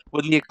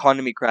when the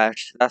economy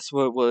crashed. That's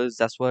what it was.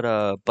 That's what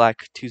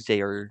Black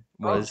Tuesday Oh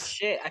was.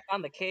 shit! I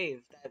found the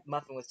cave that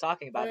Muffin was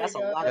talking about. Hey, That's a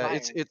guys. lot of Yeah,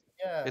 iron.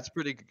 Yeah. it's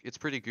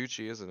pretty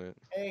Gucci, isn't it?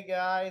 Hey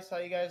guys, how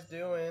you guys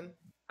doing?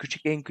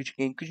 Gucci gang, Gucci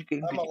gang, Gucci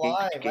gang, I'm Gucci gang,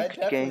 alive. Gucci I gang, Gucci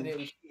definitely gang. didn't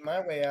cheat my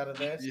way out of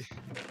this.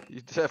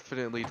 You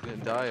definitely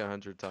didn't die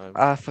 100 times.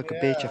 Ah, fuck a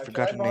Yeah, bitch, I can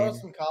forgot I her borrow name.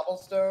 some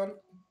cobblestone?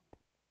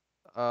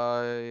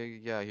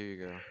 Yeah, here you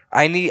go.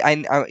 I need some I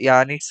just need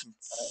enough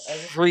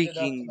to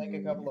freaking make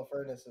a couple of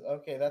furnaces.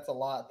 Okay, that's a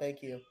lot.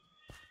 Thank you.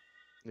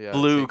 Yeah,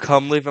 Blue. take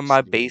Come this. live in my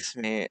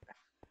basement.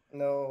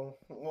 No.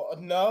 Well,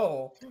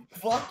 no.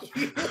 Fuck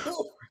you.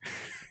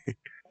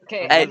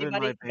 Okay, I live in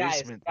anybody, my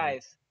basement, though.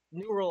 guys.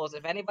 New rules.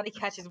 If anybody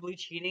catches Blue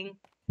cheating,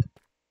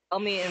 tell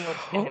me and we'll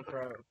ban him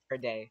for a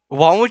day.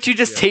 Why won't you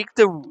just Yeah. take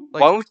the?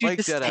 Like- why won't you like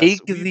just deadass,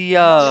 take we've the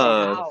I don't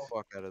know cheated the how.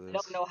 fuck out of I this.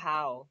 don't know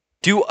how.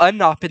 do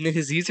unop in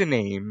his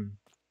username?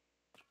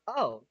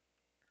 Oh.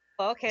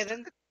 Okay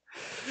then.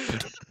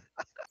 That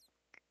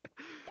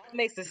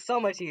makes this so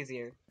much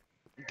easier.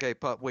 Okay,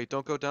 Pup, wait,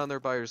 don't go down there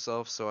by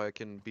yourself so I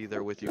can be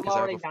there with you, I'm because I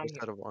have already a full down here.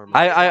 set of armor. I'm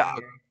already I down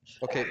here.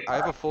 Okay, I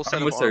have a full set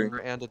I'm of with her. armor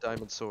and a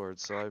diamond sword,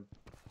 so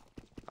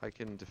I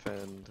can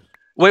defend.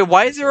 Wait,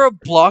 why is there a myself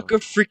pretty block well.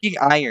 of freaking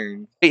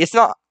iron? Wait, it's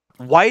not.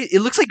 Why?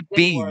 It looks like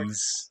Didn't work.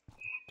 beams.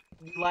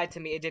 You lied to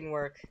me. It didn't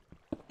work.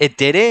 It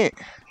didn't.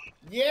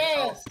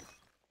 Yes.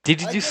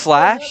 Did you I do just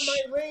want to have slash?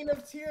 my reign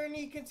of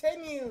tyranny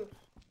continue.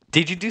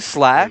 Did you do My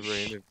slash?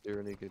 reign of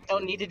tyranny You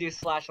don't need to do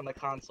slash on the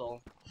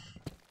console.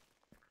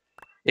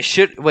 It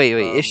should. Wait.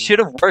 It should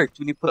have worked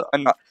when you put.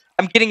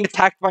 I'm getting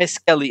attacked by a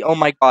skelly. Oh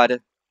my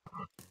god.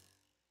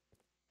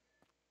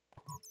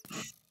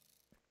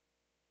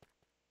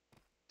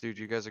 Dude,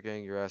 you guys are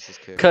getting your asses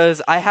kicked.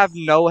 Cause I have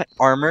no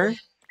armor.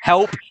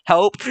 Help!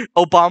 Help!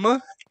 Obama!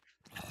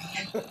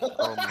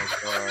 Oh my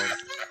god.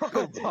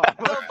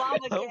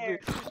 Obamacare.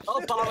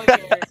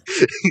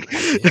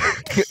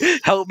 Obamacare.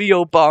 Help me,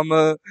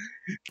 Obama!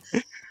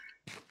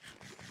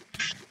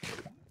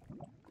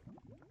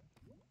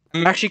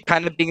 I'm actually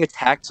kind of being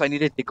attacked, so I need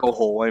to dig a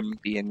hole and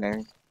be in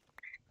there.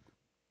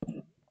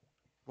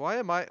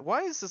 Why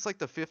is this like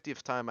the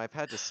 50th time I've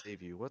had to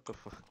save you? What the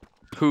fuck?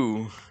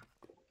 Who?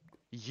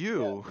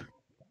 You.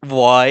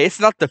 Why? It's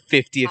not the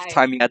 50th I-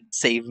 time you had to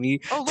save me.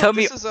 Oh look, Tell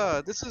me.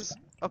 this is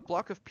a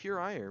block of pure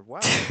iron. Wow.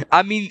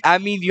 I mean,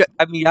 you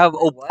have Wait,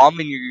 what?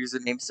 Obama in your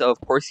username, so of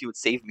course you would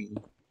save me.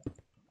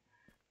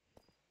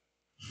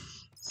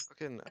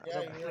 Fucking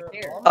Yeah, you're a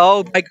Here. bomb.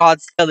 Oh my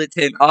god,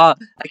 skeleton. I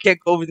can't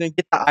go over there and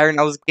get the iron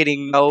I was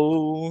getting.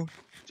 No.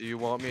 Do you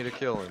want me to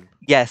kill him?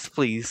 Yes,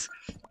 please.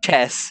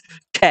 Chess.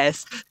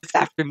 It's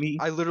after me.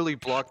 I literally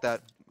blocked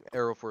that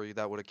arrow for you.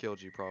 That would have killed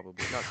you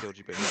probably. Not killed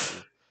you, but hit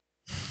you.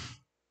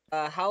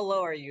 How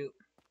low are you,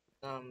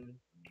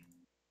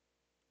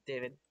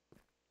 David?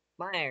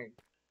 My iron.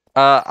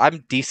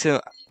 I'm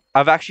decent.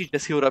 I've actually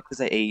just healed up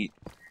because I ate.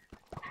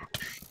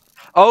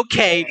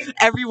 Okay,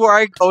 everywhere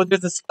I go,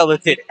 there's a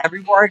skeleton.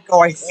 Everywhere I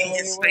go, I see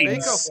his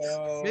face.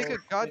 Make a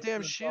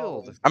goddamn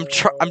shield. I'm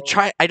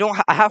trying. I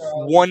have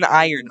one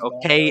iron.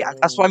 Okay,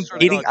 that's why I'm Swear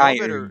to getting God,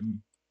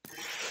 iron.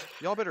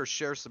 Y'all better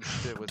share some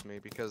shit with me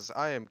because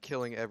I am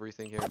killing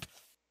everything here.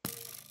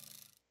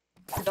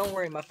 Don't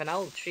worry, Muffin.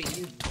 I'll treat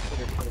you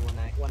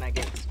good when I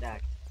get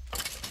stacked.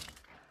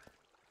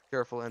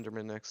 Careful,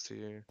 Enderman next to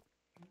you.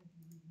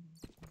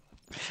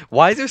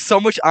 Why is there so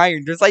much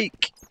iron? There's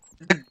like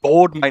a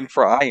gold mine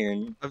for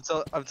iron.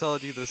 I'm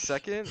telling you, the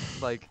second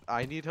like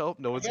I need help,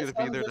 no one's gonna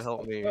be there to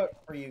help me.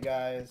 For you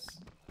guys.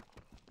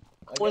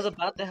 I was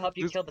about to help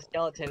you kill the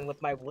skeleton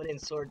with my wooden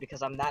sword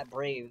because I'm that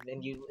brave,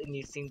 and you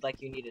seemed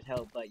like you needed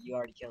help, but you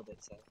already killed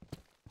it. So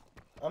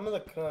I'm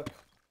gonna cook.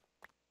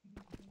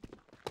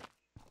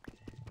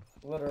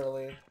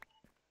 Literally.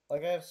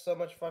 Like I have so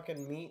much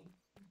fucking meat.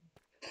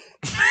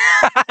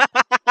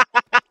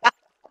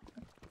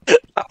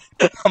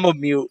 I'm a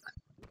mute.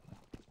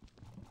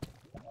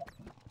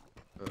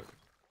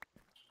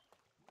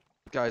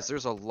 Guys,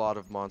 there's a lot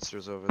of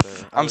monsters over there. I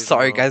I'm don't even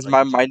sorry, know guys. if I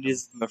My can mind check them.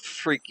 is in the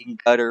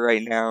freaking gutter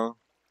right now.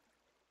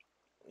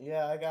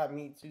 Yeah, I got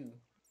meat too.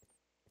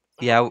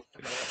 Yeah,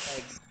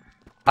 eggs.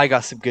 I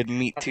got some good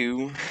meat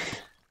too.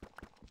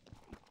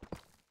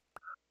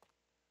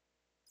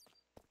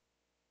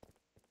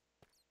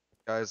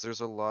 Guys,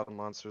 there's a lot of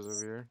monsters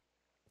over here.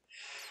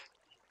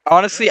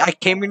 Honestly, I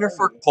came in here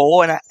for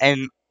coal,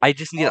 and I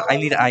just need I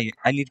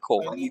need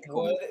coal. I need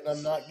wood, and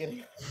I'm not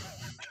getting.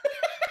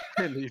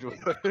 I need wood,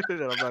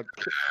 and I'm not.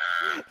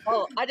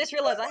 Oh, I just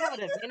realized I have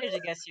an advantage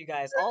against you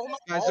guys.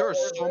 Guys, there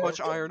is so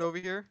much iron over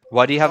here.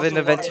 Why do you have Also, an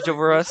advantage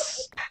over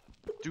us?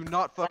 Do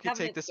not fucking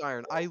haven't- take this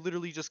iron. I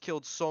literally just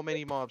killed so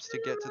many mobs to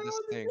get to this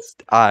thing.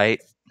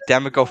 Alright,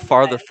 damn it, go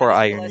farther for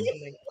I just iron. realized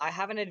something. I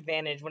have an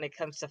advantage when it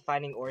comes to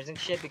finding ores and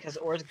shit because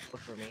ores go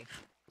for me.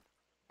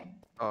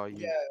 Oh, you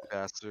Yeah.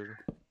 bastard.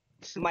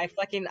 My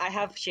fucking I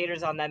have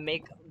shaders on that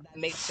make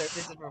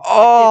surfaces reflective.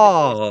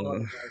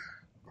 Oh.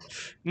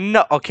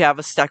 No, okay, I have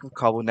a stack of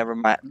cobble, never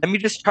mind. Let me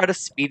just try to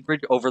speed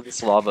bridge over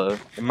this lava.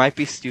 It might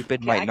be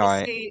stupid, might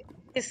not. I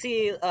can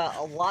see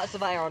lots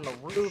of iron on the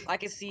roof. I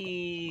can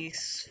see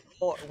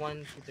four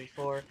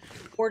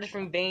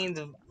different veins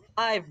of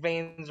 5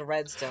 veins of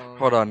redstone.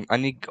 Hold on, I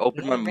need to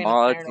open my Another vein of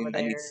mods iron over and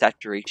I need there.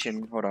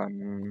 saturation. Hold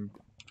on.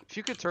 If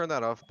you could turn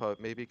that off, Pup,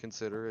 maybe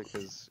consider it,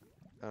 because,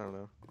 I don't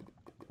know.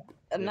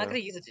 I'm not Yeah. gonna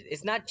use it.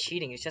 It's not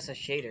cheating. It's just a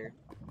shader.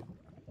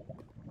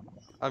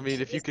 I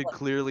mean, if you It's could what-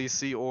 clearly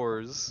see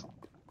ores.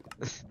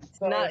 It's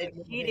not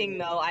cheating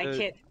though. I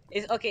can't.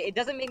 It's okay. It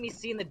doesn't make me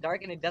see in the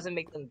dark, and it doesn't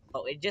make them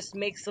glow. It just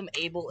makes them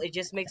able. It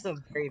just makes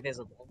them very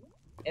visible.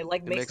 It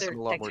like It makes makes their them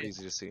a lot more textures-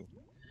 easy to see.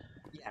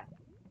 Yeah.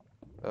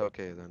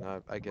 Okay, then,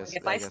 I guess.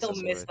 If I I guess still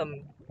that's miss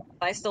alright.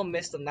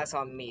 them, that's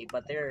on me.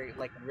 But they're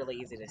like really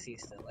easy to see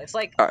still. It's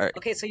like Alright,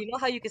 okay, so you know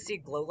how you can see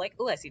glow like?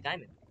 Oh, I see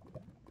diamond.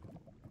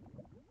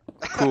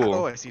 cool.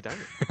 Oh, I see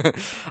diamond.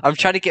 I'm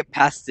trying to get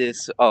past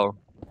this. Oh.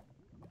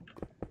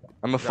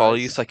 I'm gonna follow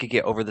you Guys. so I could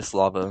get over this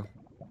lava.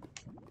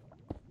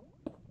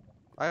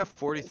 I have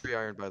 43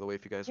 iron, by the way,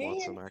 if you guys want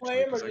Me some, and actually,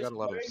 Flame are because I got just a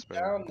lot of going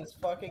spare. down this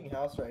fucking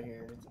house right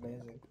here. It's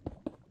amazing.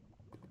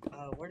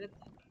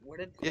 Where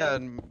did Yeah,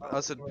 Flame- and oh,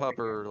 us and over Pup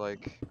here. are,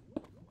 like,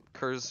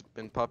 Kurz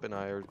and Pup and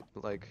I are,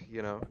 like,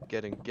 you know,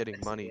 getting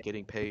money,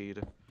 getting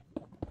paid.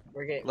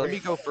 Let me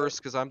go first,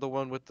 because I'm the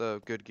one with the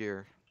good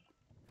gear.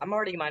 I'm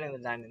already mining the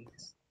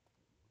diamonds.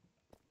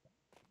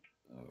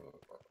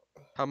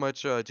 How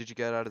much did you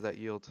get out of that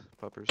yield,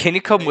 Puppers? Can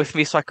you come with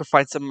me so I can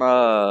find some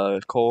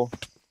coal?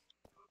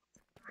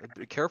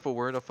 Be careful,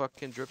 we're in a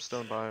fucking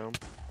dripstone biome.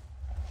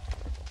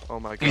 Oh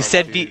my god, You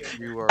said dude,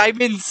 you are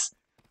diamonds.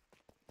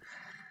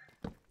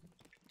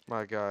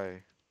 my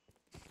guy.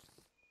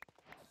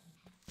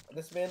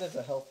 This man is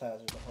a health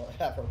hazard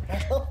to have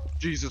around.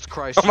 Jesus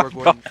Christ, Oh you my are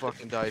going God. to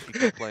fucking die if you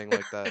keep playing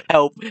like that.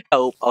 Help!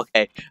 Help!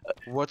 Okay.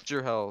 What's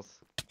your health?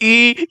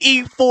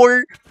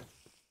 E4.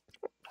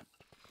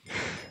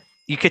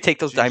 You could take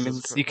those Jesus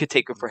diamonds. You Christ. could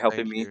take them for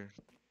helping Thank me. you.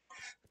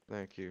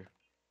 Thank you.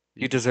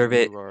 You deserve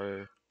it. You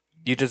are.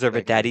 You deserve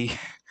it, Thank you. Daddy.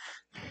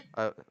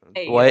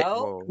 Hey, What? yo.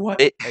 Whoa. What?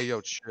 Hey,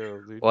 yo,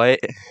 chill, dude. What?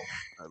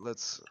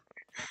 Let's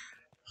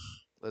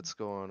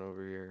go on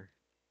over here.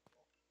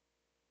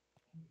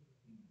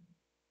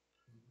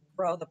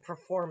 Bro, the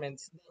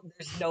performance.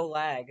 There's no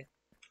lag.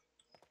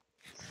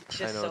 It's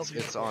I just know so it's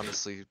beautiful.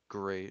 honestly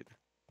great.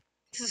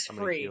 This is I'm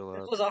gonna free. heal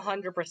This up. was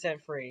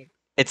 100% free.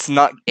 It's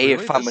not gay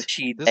Really? if I'm a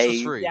she. This was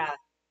They. free.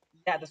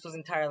 Yeah, this was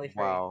entirely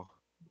free. Wow.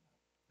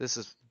 This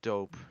is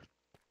dope.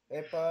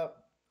 Hey, Pup.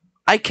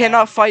 I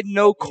cannot find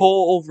no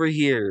coal over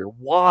here.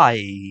 Why?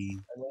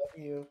 I love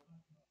you.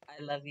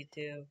 I love you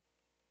too.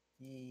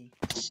 Yee.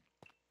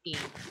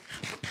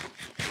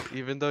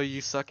 Even though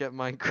you suck at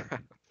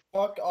Minecraft.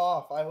 Fuck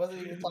off. I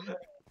wasn't even talking to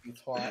you,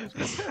 twat.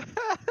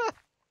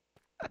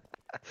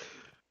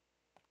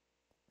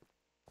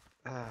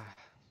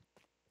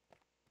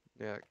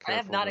 Yeah, I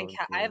have careful not going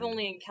I have forward.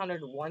 only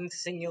encountered one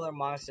singular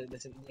monster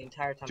the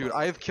entire time. Dude,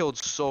 I have killed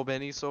so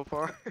many so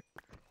far.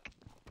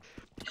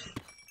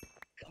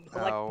 I'm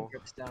collecting Ow.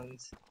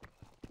 dripstones.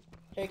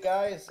 Hey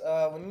guys,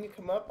 when you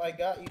come up, I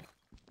got you.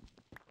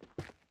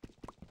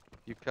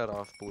 You cut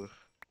off, Blue.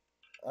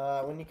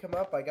 When you come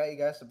up, I got you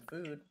guys some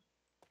food.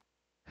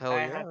 Hell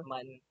I yeah. have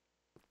mutton.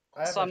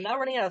 I have So a I'm not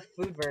running out of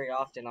food very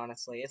often,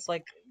 honestly. It's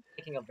like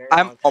taking a very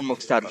I'm long time.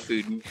 almost out of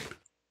food.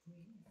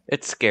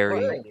 It's scary.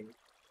 What are you?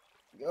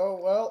 Oh,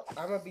 well,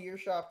 I'm gonna be your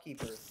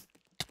shopkeeper.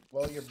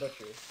 Well, your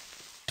butcher.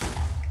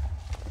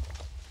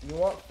 You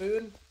want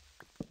food?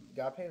 You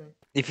gotta pay me.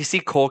 If you see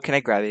coal, can I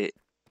grab it?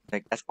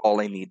 Like, that's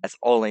all I need. That's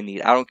all I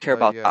need. I don't care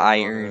about Yeah, the go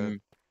iron. ahead.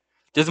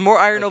 There's more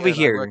iron over Again,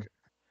 here.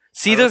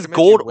 See, I there's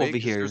recommend you gold wait, over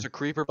 'cause here. there's a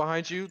creeper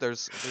behind you.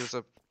 There's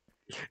The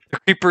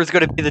creeper is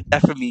gonna be the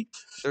death of me.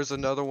 there's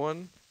another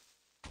one.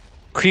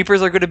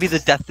 Creepers are gonna be the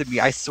death of me.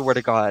 I swear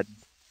to God.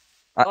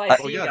 Oh, I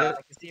see Oh, you yeah, guys.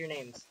 I can see your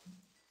names.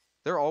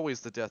 They're always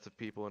the death of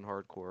people in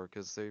hardcore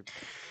because they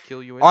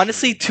kill you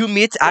Honestly, instantly. to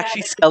me, it's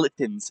actually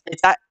skeletons.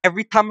 It's that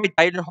every time I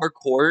died in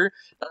hardcore,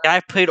 like,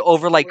 I played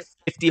over like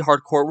 50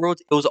 hardcore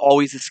worlds. It was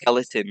always a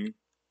skeleton.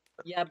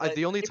 Yeah, but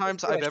The only creepers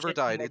times do a I've ever shit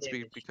ton died, more it's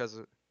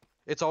damage.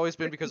 it's always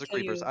been Creepers because of can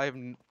kill creepers.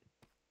 you-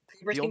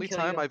 Creepers The can only kill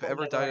you time in I've full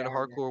ever melee died in a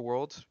armor. hardcore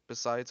world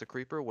besides a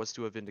creeper was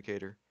to a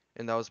vindicator,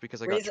 and that was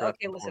because I got trapped.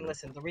 Okay, in the corner.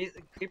 listen. The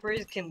reason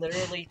creepers can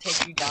literally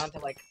take you down to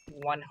like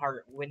 1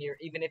 heart when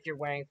even if you're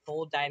wearing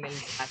full diamond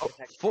blast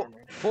protection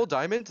armor. Full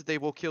diamond, they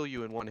will kill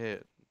you in one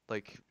hit.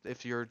 Like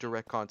if you're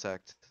direct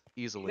contact,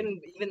 easily.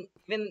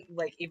 Even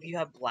like if you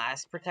have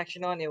blast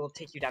protection on, it will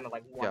take you down to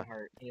like 1 Yeah.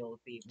 heart. And you'll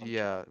be one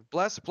Yeah,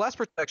 blast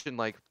protection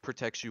like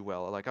protects you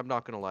well. Like I'm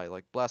not gonna lie,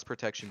 like blast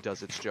protection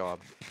does its job.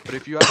 But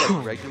if you have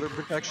like regular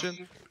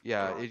protection,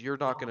 yeah, you're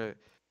not gonna.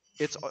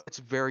 It's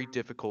very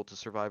difficult to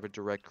survive a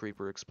direct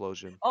creeper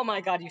explosion. Oh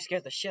my god, you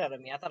scared the shit out of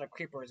me. I thought a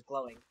creeper was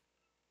glowing.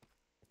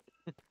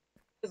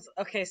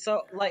 Okay,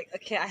 so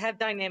okay, I have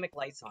dynamic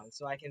lights on,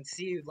 so I can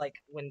see like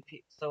when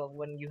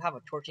you have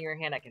a torch in your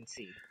hand, I can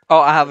see. Oh,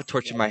 I have a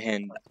torch in my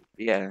hand.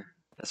 Yeah,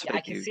 that's what Yeah, I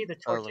I can do. see the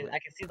torches. I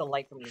can see the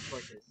light from your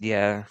torches.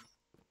 Yeah.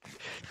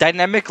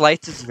 Dynamic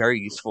lights is very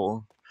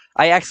useful.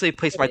 I actually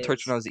placed my It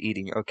torch is. when I was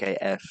eating. Okay,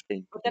 F.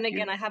 But then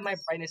again, I have my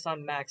brightness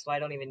on max, so I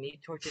don't even need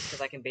torches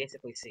because I can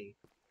basically see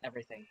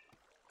everything.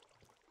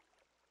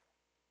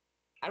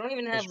 I don't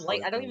even have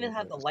light. I don't even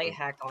have the light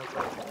hack on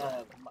for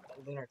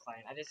lunar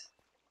client. I just.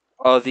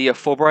 Oh, the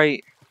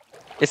Fulbright.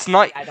 It's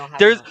not. I don't have.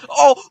 There's. Enough.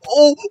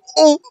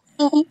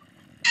 Oh.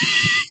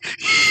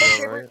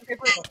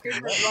 Creeper,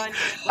 run.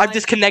 I'm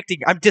disconnecting.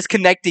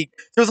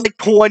 There's like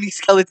 20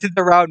 skeletons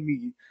around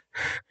me.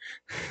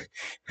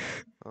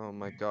 Oh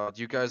my god,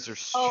 you guys are.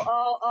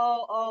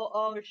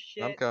 Oh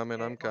shit. I'm coming.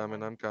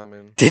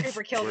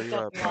 Creeper killed Where you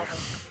itself at, in lava.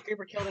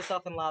 Creeper killed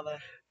itself in lava.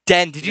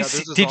 Dan, did you there's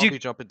see? a Did zombie you?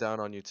 jumping down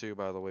on you too,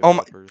 by the way. Oh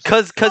my. Poppers.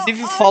 Cause if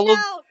you follow.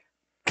 No!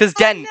 Cause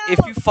Dan, if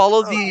you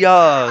follow the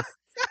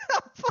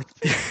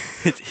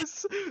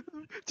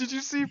Did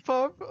you see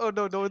Pup? Oh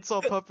no, no one saw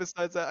Pup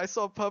besides that. I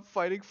saw Pup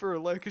fighting for her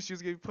life because she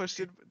was getting pushed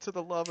into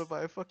the lava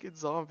by a fucking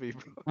zombie,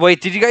 bro.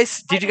 Wait, did you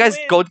guys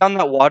go win. down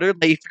that water?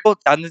 Like, if you go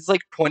down, there's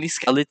like 20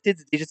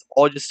 skeletons. They just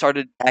all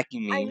started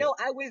attacking I me. know.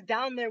 I was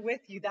down there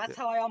with you. That's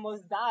how I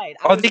almost died.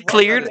 I Are was they running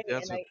cleared? away, Kinda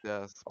dance and with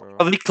death, bro.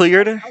 Are they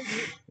cleared?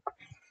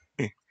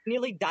 I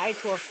nearly died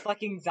to a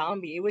fucking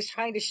zombie. It was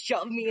trying to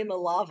shove me in the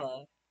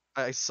lava.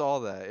 I saw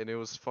that and it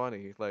was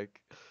funny. Like,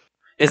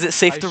 Is it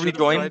safe I to should have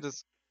rejoin? tried to.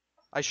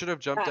 I should have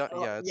jumped out.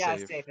 Yeah, it's Yeah,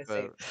 safe. safe. It's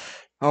But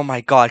safe. Oh my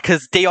god,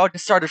 because they all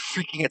just started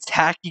freaking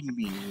attacking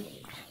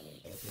me.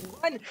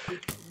 Run,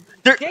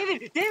 They're-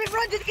 David! David,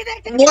 run!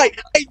 Disconnect! What?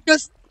 I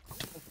just.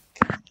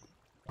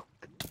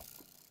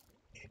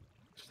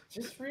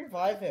 Just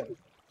revive him.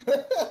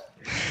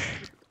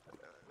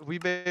 we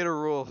made a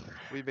rule.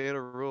 We made a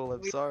rule.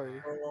 I'm sorry.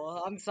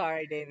 Oh, I'm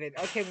sorry, David.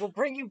 Okay, we'll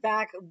bring you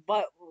back,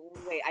 but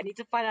wait, I need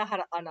to find out how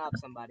to un-up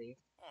somebody.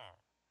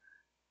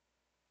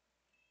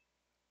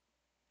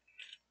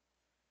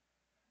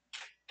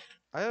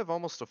 I have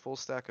almost a full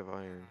stack of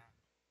iron.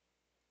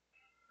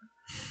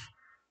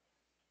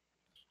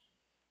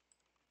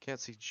 Can't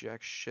see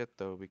jack shit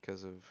though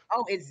because of.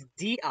 Oh, it's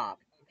D-op.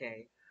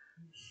 Okay.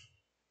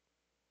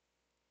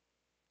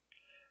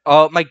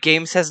 Oh, my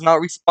game says not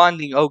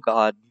responding. Oh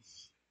god.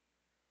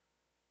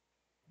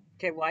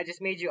 Okay, well, I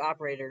just made you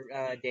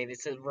operator, David.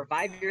 So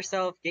revive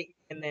yourself,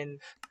 and then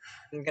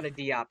I'm gonna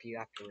D-op you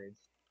afterwards.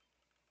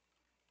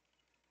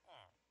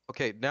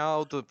 Okay,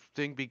 now the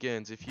thing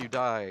begins. If you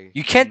die,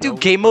 You can't do no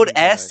game mode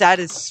coming S? back.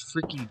 That is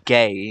freaking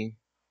gay.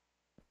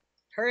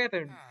 Hurry up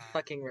and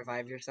fucking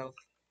revive yourself.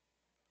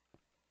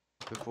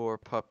 Before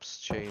pups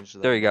change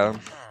them. There we go.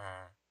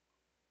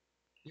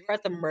 You're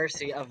at the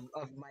mercy of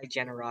my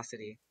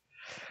generosity.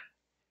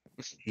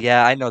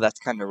 Yeah, I know that's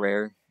kind of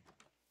rare.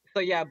 So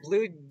yeah,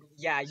 Blue,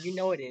 yeah, you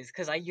know it is,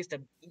 because I used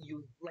to,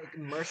 you, like,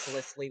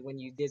 mercilessly when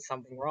you did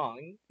something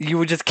wrong. You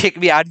would just kick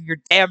me out of your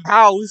damn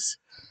house.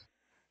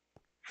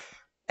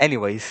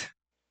 Anyways.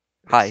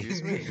 Hi.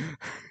 Excuse me?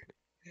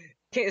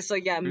 Okay, so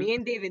yeah, me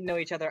and David know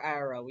each other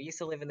IRL. We used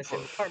to live in the same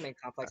apartment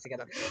complex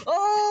together.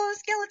 Oh,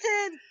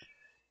 skeleton!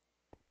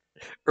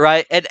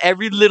 Right? And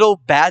every little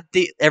bad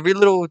thing, every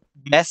little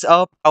mess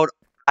up, I would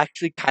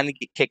actually kind of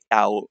get kicked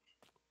out.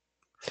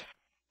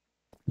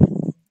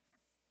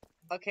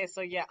 Okay,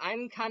 so yeah,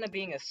 I'm kind of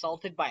being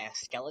assaulted by a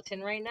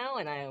skeleton right now,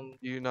 and I am...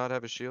 Do you not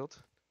have a shield?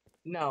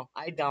 No,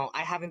 I don't.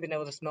 I haven't been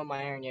able to smell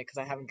my iron yet, because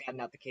I haven't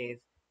gotten out the cave.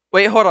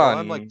 Wait, hold Bro, on.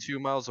 I'm like 2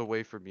 miles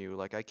away from you.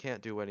 Like, I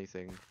can't do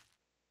anything.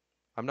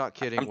 I'm not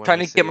kidding I'm when trying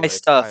I to say, get my like,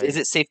 stuff. Is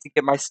it safe to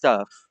get my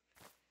stuff?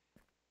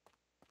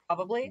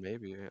 Probably?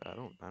 Maybe. I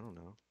don't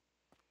know.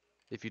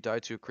 If you die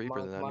to a creeper,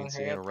 on, then that come on, means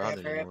you hurry ain't up, around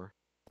hurry up. anymore.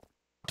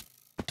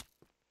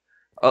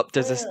 Oh,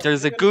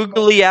 there's a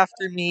googly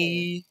after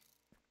me.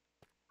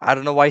 I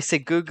don't know why I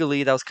said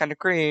googly. That was kind of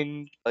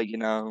cringe, but you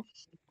know,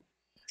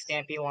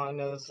 Stampy one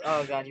knows.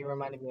 Oh god, you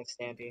reminded me of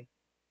Stampy.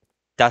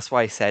 that's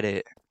why I said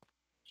it.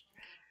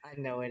 I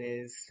know it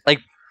is.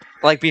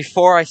 Like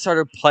before I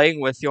started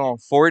playing with you on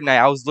Fortnite,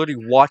 I was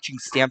literally watching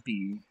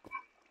Stampy.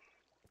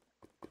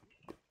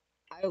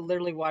 I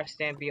literally watch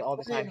Stampy all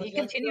the Okay, time. but He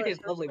let's continued go his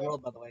first lovely round.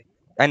 world, by the way.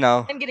 I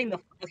know. I'm getting the...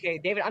 Okay,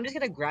 David, I'm just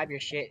gonna grab your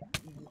shit.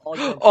 All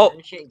your Oh,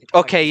 important shit. and get the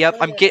fuck okay, out.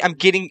 yep. I'm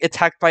getting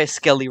attacked by a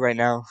skelly right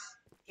now.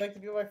 I'd like to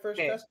be my first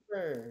Okay.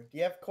 customer. Do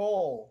you have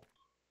coal?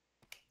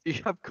 You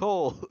have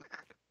coal.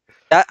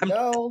 That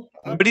No.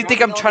 What do you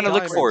think I'm trying to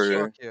look Diamonds,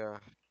 for? fuck yeah.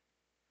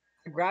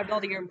 I grabbed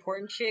all your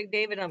important shit,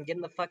 David. I'm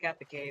getting the fuck out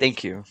the cave.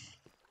 Thank you.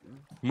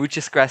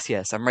 Muchas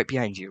gracias. I'm right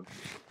behind you.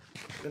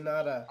 De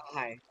nada. Oh,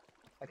 hi.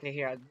 Okay,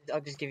 here.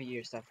 I'll just give you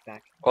your stuff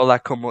back. Hola,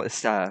 ¿cómo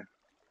está?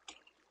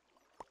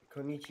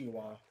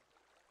 Konnichiwa.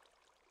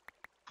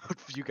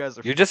 You guys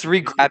are. You're just fucking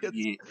re-grabbing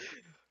idiots.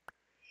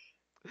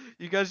 it.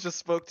 You guys just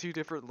spoke 2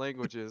 different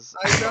languages.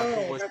 I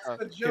know, that's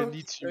the joke.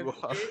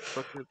 Konnichiwa.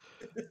 Fucking.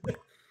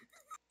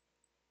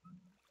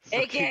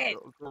 Hey, fucking kid!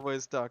 ¿Cómo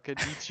está?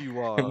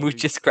 Konnichiwa.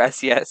 Muchas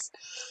gracias.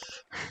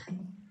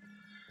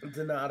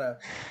 De nada.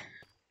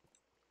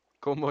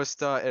 ¿Cómo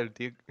está el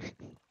dig?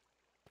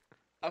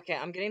 Okay,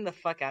 I'm getting the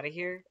fuck out of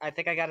here. I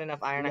think I got enough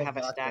iron. I have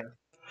a stack.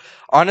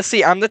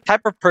 Honestly, I'm the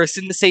type of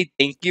person to say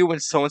thank you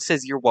when someone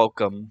says you're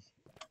welcome.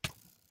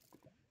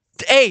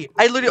 Hey,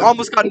 I literally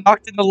almost got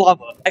knocked in the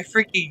lava. I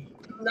freaking...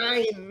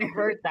 I 9.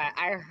 heard that.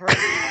 I heard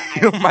that.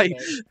 Oh my...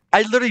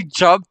 I literally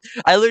jumped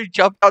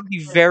on the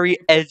very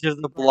edge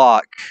of the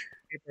block.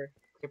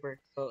 Creeper.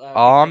 So, Oh be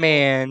careful.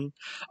 man.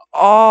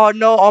 Oh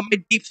no, on my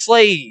deep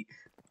slate.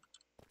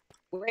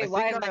 Wait, I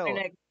why is think my I'll-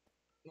 internet?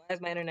 Why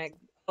is my internet?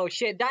 Oh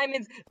shit!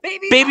 Diamonds,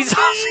 baby, Baby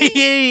zombie!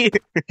 zombie!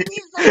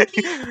 Baby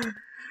zombie!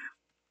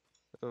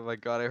 Oh my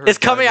god, I heard. It's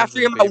coming diamonds after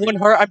you and at baby- one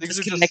heart. I'm Things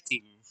are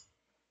disconnecting.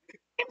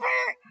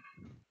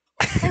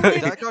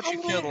 That got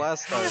you killed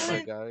last time,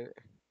 my guy.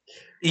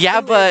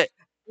 Yeah, but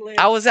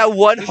I was at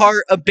one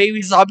heart. A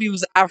baby zombie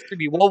was after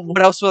me.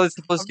 What else was I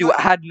supposed to do?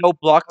 I had no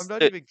blocks. I'm not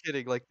to... even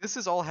kidding. Like, this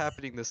is all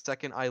happening the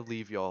second I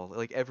leave y'all.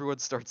 Like, everyone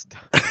starts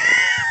dying.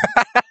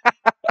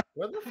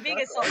 Where the Being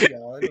fuck are assaulted.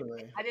 y'all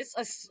anyway?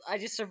 I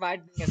just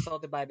survived being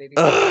assaulted by a baby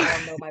zombie. I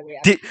don't know my way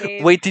out of the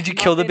cave. Wait, did you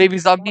kill the baby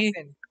zombie?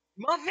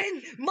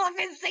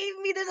 Muffin, save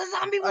me! There's a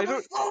zombie I with a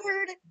don't.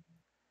 sword.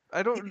 I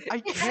It has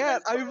a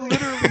can't. I'm sword.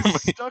 literally Oh my-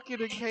 stuck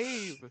in a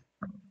cave.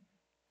 I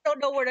don't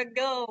know where to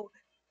go.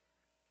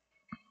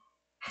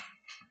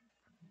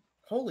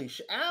 Holy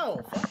ow!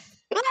 Fuck.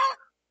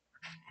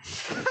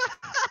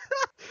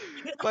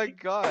 My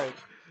God.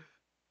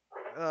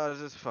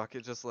 Just fuck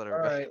it. Just let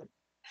her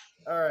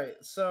go. Alright,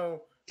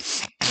 so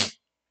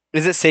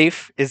Is it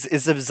safe? Is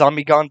the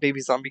zombie gone? Baby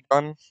zombie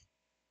gone?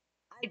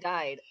 I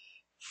died.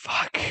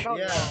 Fuck. I don't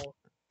Yeah. know.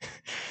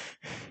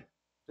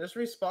 just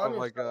respawn Oh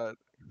my yourself. God.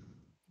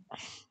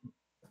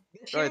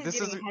 This shit Alright, is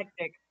this getting is.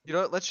 hectic. You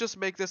know what? Let's just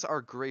make this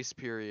our grace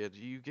period.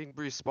 You can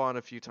respawn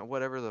a few times,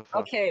 whatever the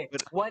fuck. Okay,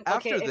 But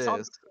okay, after it's on.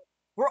 this,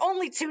 We're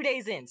only 2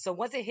 days in, so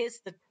once it hits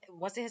the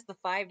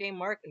 5-day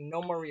mark,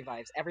 no more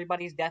revives.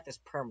 Everybody's death is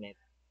permanent.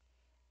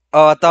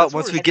 Oh, I thought that's what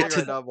once we're we And get doing that's to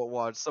right now. But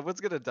watch, someone's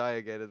gonna die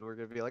again, and we're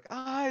gonna be like,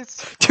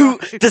 it's two,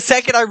 fine. the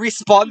second I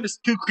respawn, there's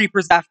 2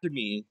 creepers after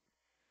me.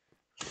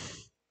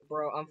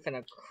 bro, I'm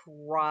finna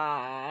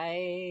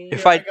cry. If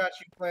Here, I I got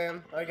you,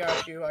 Clam. I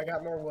got you. I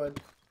got more wood.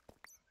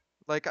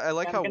 Like I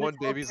like I'm how gonna one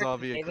baby teleport to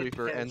zombie and David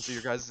creeper because- ends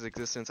your guys'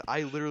 existence.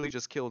 I literally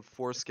just killed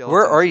 4 where are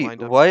skeletons you?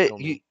 lined up to What? kill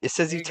me. It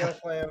says Here you. you go,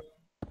 Clam.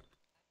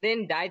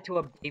 Didn't die to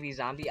a baby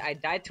zombie. I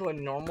died to a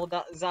normal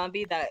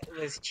zombie that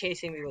was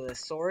chasing me with a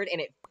sword,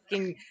 and it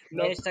fucking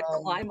No managed to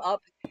problem. climb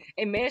up.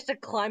 It managed to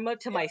climb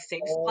up to my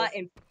safe coal. spot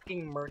and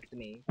fucking murked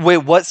me. Wait,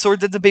 what sword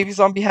did the baby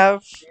zombie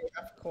have?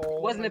 Coal.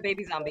 It wasn't a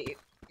baby zombie.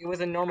 It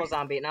was a normal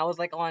zombie, and I was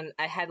like on.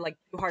 I had like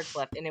 2 hearts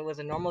left, and it was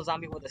a normal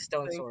zombie with a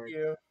stone Thank sword.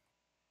 you.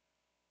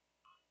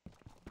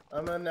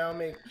 I'm gonna now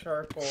make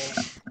charcoal.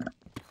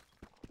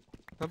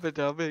 I'm gonna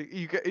now make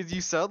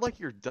you sound like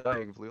you're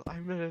dying, Blue.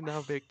 I'm gonna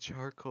now make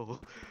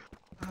charcoal.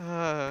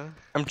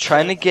 I'm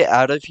trying to get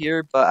out of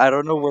here, but I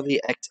don't know where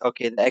the exit.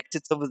 Okay, the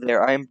exit's over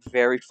there. I am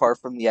very far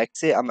from the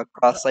exit. I'm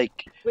across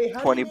like Wait, how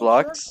do 20 you make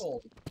blocks.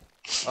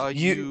 charcoal?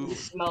 You You-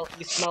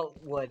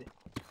 smelt wood,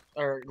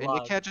 or and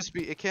logs.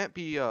 it can't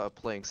be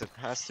planks. It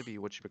has to be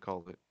what you would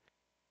call it.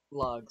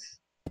 Logs.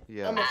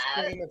 Yeah. I'm gonna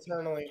scream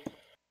eternally.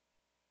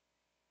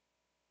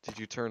 Did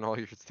you turn all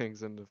your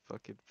things into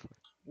fucking?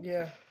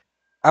 Yeah.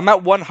 I'm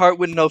at 1 heart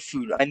with no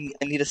food. I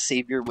need a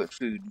savior with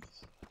food.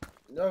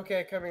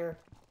 Okay, come here.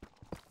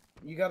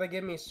 You gotta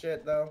give me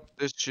shit though.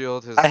 This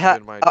shield has I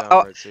been my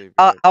downright savior.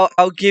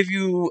 I'll give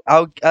you.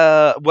 What?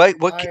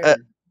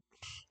 Iron.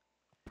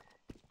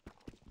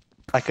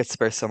 I could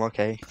spare some.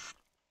 Okay.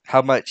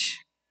 How much?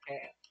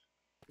 Okay.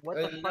 What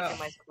the fuck Enough.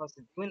 am I supposed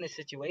to do in this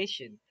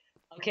situation?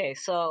 Okay,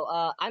 so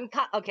I'm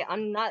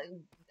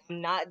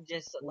not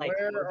just like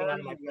Where moving are out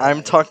of my you I'm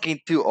guys? talking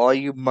to all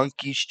you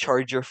monkeys.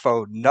 Charge your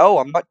phone. No,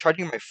 I'm not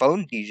charging my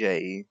phone,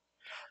 DJ.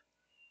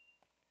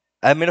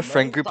 I'm in a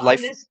friend group. So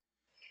Life.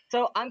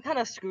 So I'm kind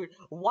of screwed.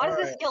 Why does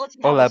this Alright.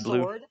 skeleton Oh, have a that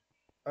blue. sword?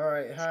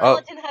 Alright, hi. Oh,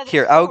 Skeleton has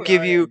here. a I'll sword.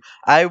 give you. Iron.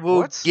 I will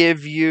What?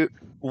 give you.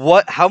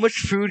 What? How much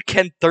food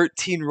can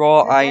 13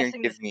 raw iron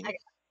give me?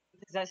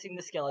 Possessing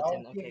the I'll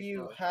skeleton. give Okay,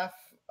 you so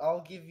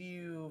I'll give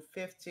you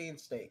 15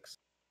 steaks.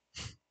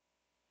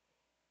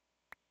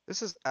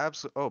 This is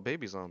absolute. Oh,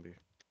 baby zombie.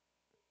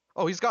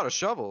 Oh, he's got a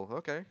shovel.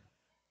 Okay.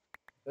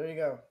 There you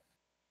go.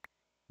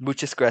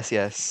 Muchas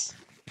gracias.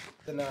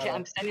 okay,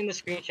 I'm sending the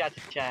screenshot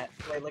to chat.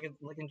 Wait, look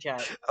in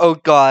chat. Oh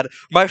God,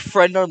 my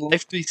friend on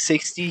Life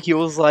 360,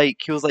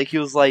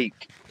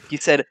 he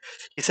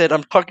said,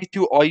 I'm talking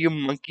to all you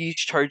monkeys,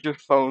 charge your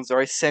phones, or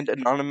I send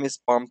anonymous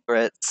bomb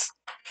threats.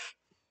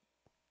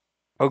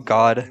 Oh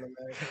God,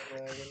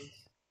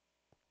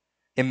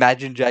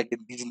 Imagine Dragon,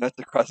 these nuts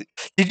are crossing.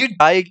 Did you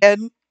die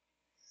again?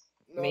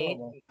 Me?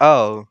 No.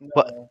 Oh,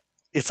 what? No.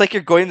 It's like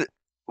you're going to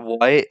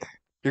what?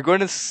 You're going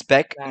to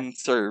spec Nah. and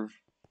serve.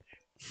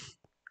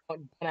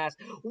 Don't ask.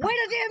 Wait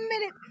a damn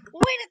minute!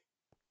 Wait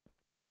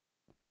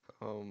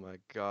a Oh my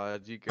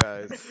God, you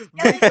guys, The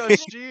make a skeleton-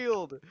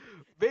 shield.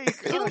 Make a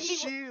Killed me.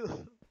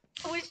 shield.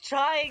 I was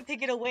trying to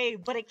get away,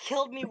 but it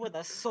killed me with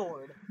a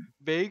sword.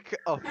 Make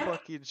a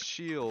fucking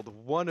shield.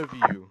 One of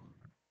you.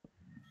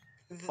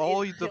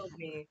 All It the killed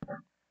me.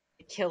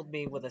 It killed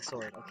me with a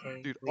sword.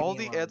 Okay. dude, Leave all me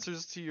the alone.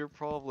 answers to your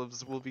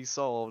problems will be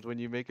solved when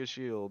you make a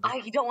shield.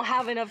 I don't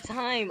have enough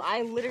time.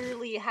 I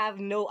literally have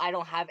no. I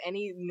don't have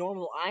any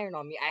normal iron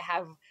on me. I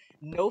have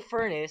no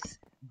furnace,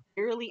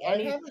 barely I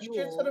any have a shit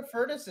fuel. ton of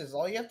furnaces.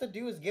 All you have to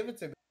do is give it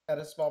to me at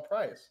a small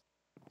price.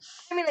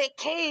 I'm in a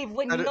cave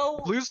with And no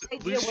Blue's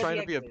idea where trying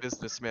the to be a exit is.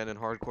 businessman in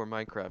hardcore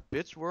Minecraft.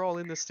 Bitch, we're all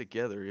in this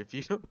together. If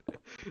you don't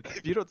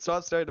if you don't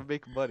stop starting to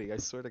make money, I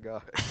swear to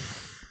God.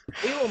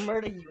 We will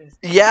murder you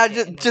instead. Yeah, and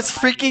then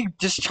just revive you. freaking,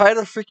 just try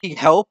to freaking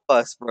help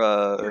us, We're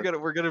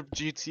bruh. gonna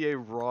GTA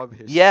rob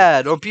his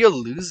Yeah, don't be a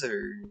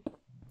loser.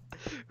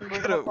 We're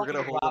shit. gonna We're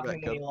gonna fucking hold rob him him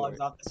at when he gunpoint. logs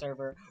off the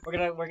server. We're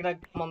gonna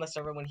come on the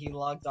server when he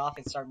logs off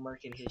and start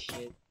murking his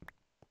shit.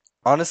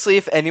 Honestly,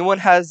 if anyone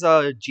has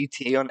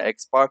GTA on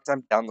Xbox,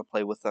 I'm down to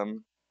play with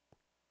them.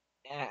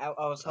 And I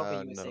was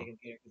hoping you would say No.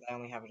 computer because I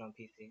only have it on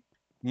PC.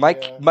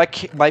 Yeah.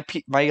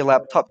 My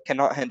laptop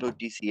cannot handle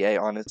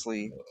DCA,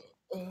 honestly.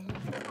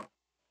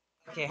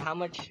 Okay, how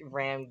much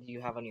RAM do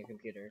you have on your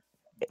computer?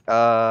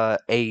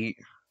 8.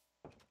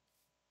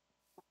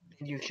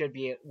 You should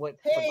be what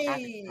graphics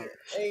Hey, card?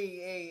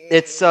 hey,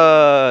 It's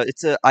hey,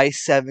 it's a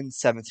i7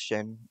 7th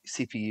gen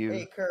CPU.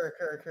 hey,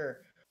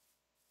 Kerr.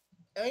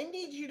 I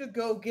need you to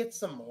go get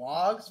some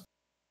logs.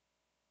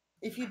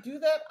 If you do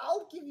that,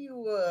 I'll give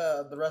you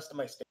the rest of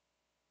my steak.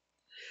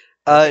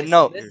 Okay, so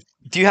No. this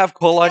Do you have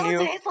coal on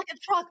skeleton you? hits like a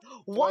truck. Do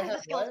I Why have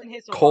the skeleton what?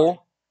 hit so hard?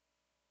 Coal?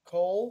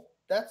 Coal?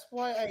 That's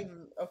why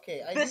I'm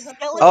okay. I The do have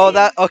Oh, coal.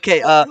 that skeleton okay.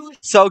 has two.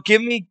 So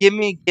give me.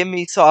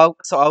 So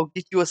I'll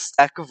get you a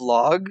stack of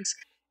logs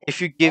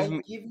if you give I'll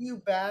me give you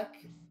back.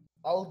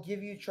 I'll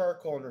give you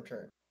charcoal in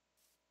return.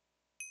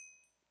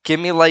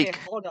 Okay, like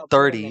hold up.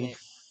 Wait a 30. minute.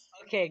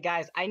 Okay,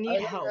 guys, I I need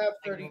don't help have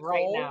like 30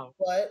 right coal, now,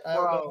 but I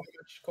don't know how bro.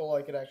 much coal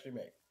I could actually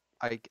make.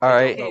 All I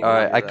right, don't know Okay, all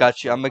right. I either,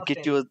 got you. I'm actually. gonna get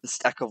Muffin. you a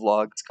stack of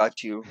logs.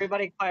 Got you.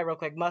 Everybody quiet real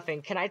quick.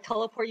 Muffin, can I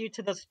teleport you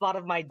to the spot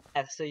of my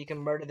death so you can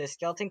murder this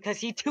skeleton? Cause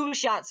he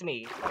two-shots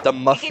me. The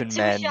He can Muffin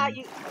two-shot Man.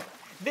 you.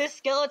 This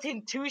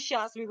skeleton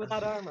two-shots me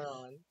without armor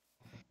on.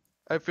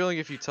 I have a feeling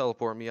if you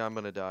teleport me, I'm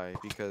gonna die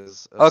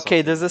because of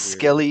Okay, there's something a weird.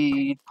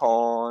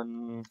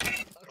 skeleton.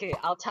 Okay,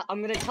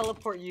 I'm gonna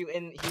teleport you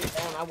in here,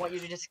 and I want you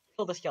to just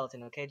kill the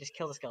skeleton. Okay, just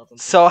kill the skeleton.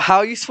 So how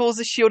are you supposed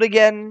to shield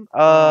again?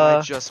 Oh,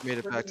 I just made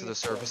it back to Pretty the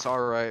simple. surface.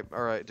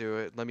 Alright, do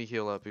it. Let me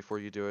heal up before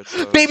you do it.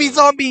 So, Baby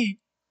zombie.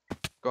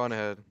 go on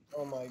ahead.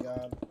 Oh my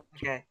god.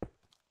 Okay.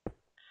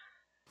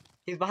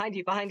 He's behind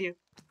you. Behind you.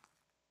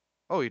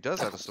 Oh, he does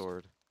have a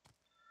sword.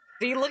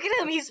 See, look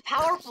at him. He's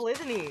powerful,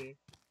 isn't he?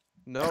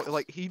 No,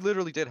 like, he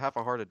literally did half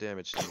a heart of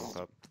damage to me,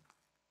 pup.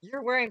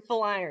 You're wearing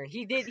full iron.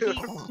 He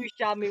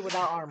two-shot me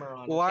without armor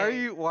on.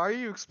 Okay. Why are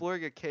you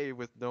exploring a cave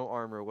with no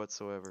armor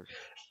whatsoever?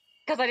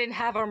 Because I didn't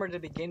have armor to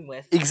begin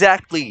with.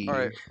 Exactly.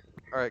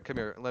 Alright, come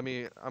here.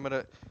 I'm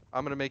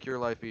gonna make your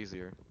life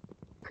easier.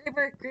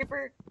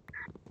 Creeper.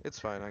 It's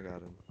fine, I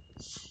got him.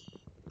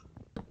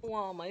 I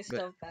want all my But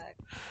stuff back.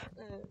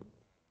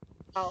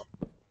 Oh,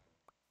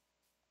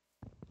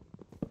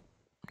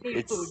 I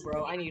need food, It's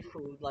bro. I need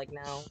food, like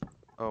now.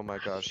 oh my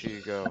gosh, here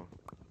you go.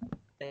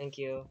 Thank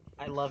you.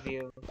 I love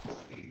you.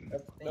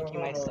 Thank you,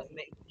 my No. son.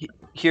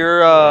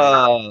 here.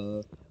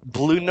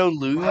 Blue no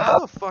lube. How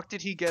the fuck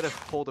did he get a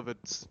hold of a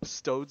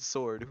stone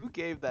sword? Who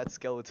gave that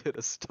skeleton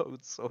a stone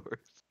sword?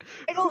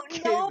 I Who don't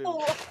gave him?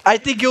 know. I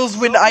think it was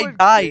when I Someone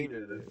died. gave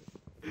him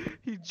it.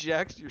 He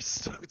jacked your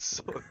stone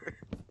sword.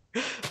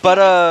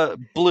 But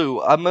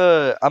Blue, I'm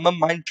a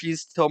mine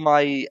piece till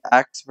my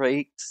axe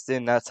breaks,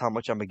 and that's how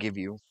much I'm gonna give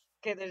you.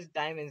 Okay, there's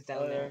diamonds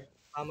down there.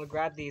 I'm gonna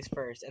grab these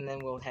first, and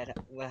then we'll head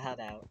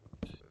out.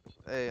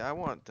 Hey, I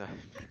want that.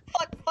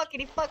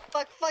 Fuckity,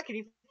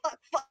 fuckity, fuck.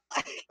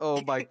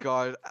 Oh my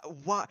god.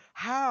 What?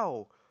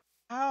 How?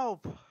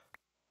 How?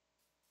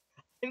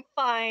 I'm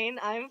fine.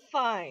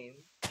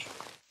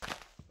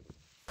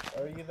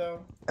 Are you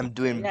though? I'm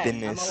doing Yes,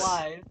 I'm business.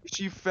 alive.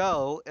 She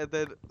fell, and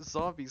then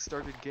zombies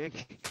started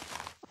ganking.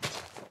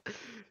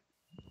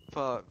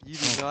 Pup, you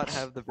do not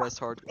have the best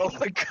heart. Oh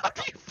my god,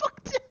 you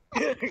fucked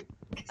it!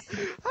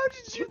 How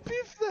did you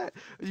beef that?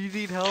 You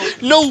need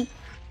help. No.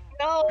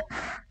 No,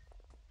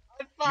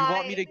 I'm Do you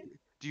want me fine. to?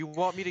 Do you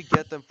want me to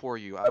get them for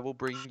you? I will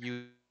bring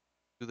you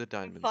the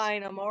I'm diamonds.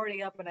 fine. I'm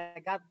already up, and I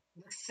got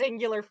the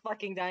singular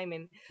fucking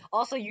diamond.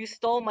 Also, you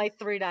stole my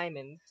 3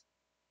 diamonds.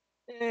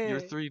 Your Eh.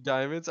 3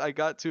 diamonds? I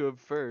got to them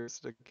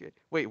first. Okay.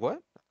 Wait, what?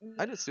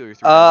 I didn't steal your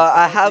 3 diamonds.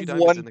 I I found 3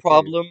 diamonds in have one the cave.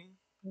 problem.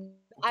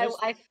 I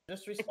Just I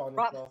just I respawn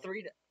dropped yourself.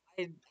 3.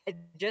 I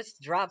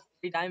just dropped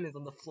 3 diamonds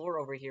on the floor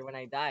over here when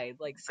I died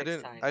like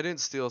 6 times. I didn't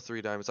steal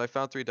 3 diamonds. I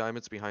found 3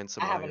 diamonds behind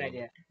some I have an iron.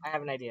 idea. I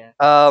have an idea.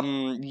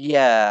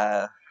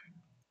 Yeah.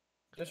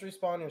 Just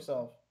respawn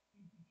yourself.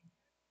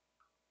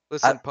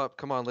 I Listen, pup,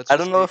 come on, I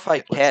don't know if I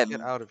let's get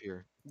can. out of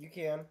here. You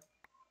can.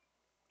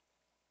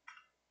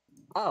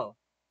 Oh.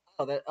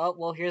 Oh,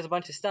 well, here's a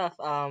bunch of stuff.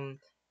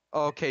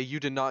 Okay, you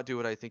did not do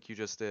what I think you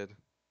just did.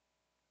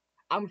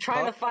 I'm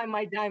trying to Pup? find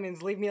my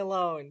diamonds. Leave me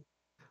alone.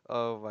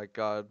 Oh my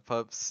god,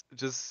 pups,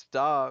 just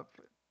stop.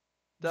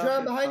 Stop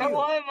John, it, behind I pup. you.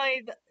 want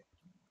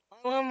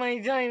I want my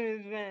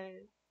diamonds back.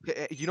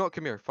 Okay, you know what?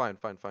 Come here. Fine,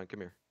 come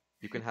here.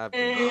 You can have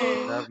these.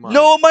 Eh. Have mine.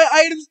 No, my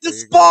items There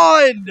you go.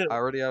 despawned. I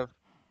already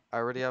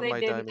have They my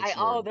didn't. diamond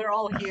Oh, sword. they're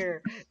all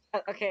here.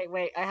 Okay,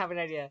 wait. I have an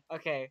idea.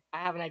 Okay, I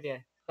have an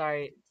idea.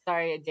 Sorry,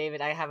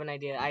 David. I have an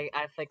idea. I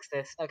fixed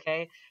this.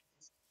 Okay.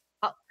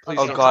 Oh, Please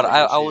Oh okay. don't God, tell I'll me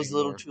you're I teleport. was cheating a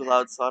little more. too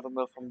loud, so I don't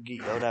know if I'm gonna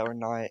get yelled at or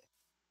not.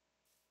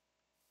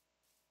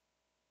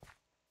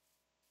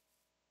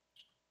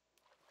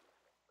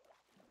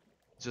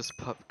 Just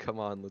pup, come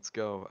on, let's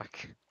go.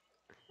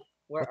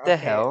 We're What the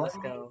okay. hell? Let's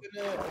go.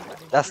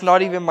 Did you That's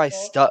not respawn even my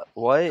yourself? stuff.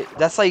 What?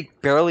 That's like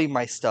barely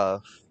my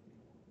stuff.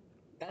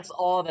 That's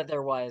all that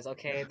there was.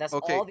 Okay. That's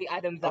Okay, all the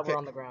items that were okay.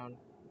 on the ground.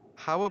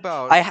 How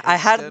about I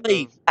had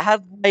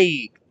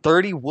like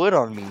 30 wood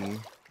on me.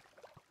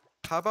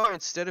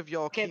 instead of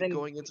y'all Okay, keep then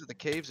going into the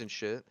caves and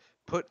shit,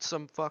 put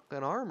some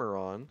fucking armor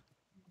on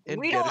and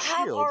we get a don't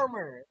have shield.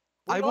 armor.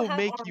 We I don't will have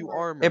make you armor.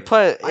 armor. And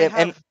plus, I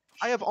and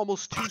have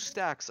almost 2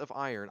 stacks of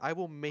iron. I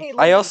will make Hey, you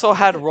look, I the also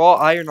had point, raw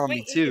iron on me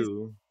point is,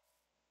 too.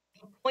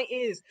 point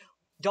is,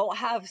 don't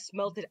have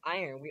smelted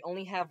iron. We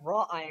only have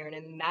raw iron,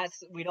 and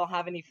that's we don't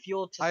have any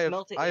fuel to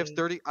smelt it I have in.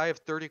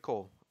 30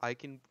 coal. I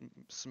can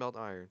smelt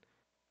iron.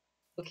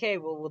 Okay,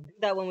 well we'll do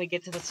that when we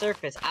get to the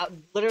surface.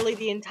 Literally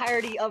the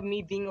entirety of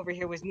me being over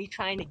here was me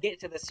trying to get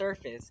to the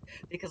surface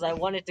because I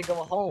wanted to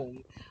go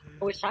home.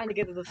 I was trying to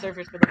get to the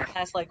surface for the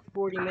past like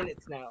 40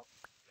 minutes now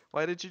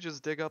Why did you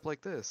just dig up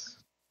like this?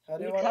 How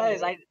do you want to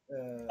because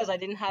make? I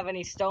didn't have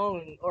any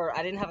stone or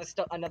I didn't have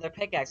another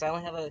pickaxe. I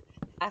only have a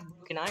half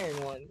broken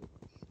iron one.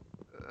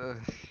 Uh,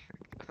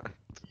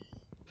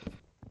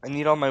 I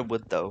need all my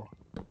wood though.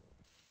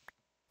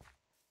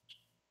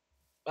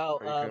 Oh,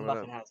 are you coming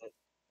Muffin up? has it.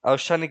 I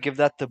was trying to give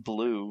that to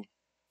Blue.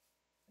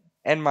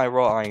 And my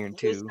raw iron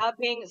Blue, too. stop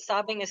being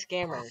a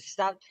scammer.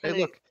 Stop Hey, trying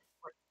to. look.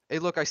 Hey,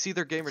 look. I see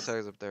their gamer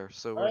tags up there,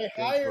 so we're I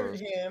getting hired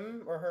close.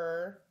 him or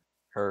her.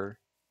 Her.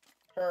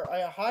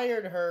 I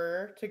hired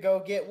her to go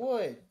get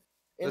wood,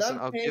 and Listen,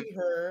 I'm paying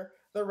her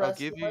the I'll rest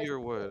give of you my. your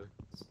wood.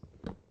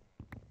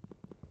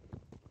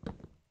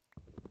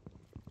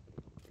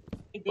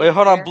 Hey, Wait, David,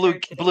 hold your on, hair Blue,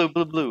 today. Blue,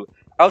 Blue, Blue.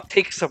 I'll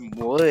take some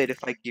wood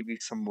if I give you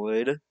some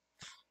wood.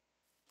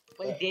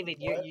 Wait, David,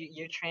 What?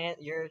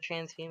 you're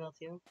trans female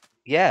too.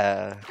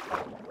 Yeah.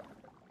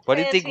 Why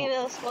do you Trans think?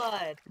 female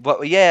squad.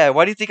 What? Yeah.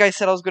 Why do you think I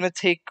said I was gonna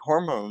take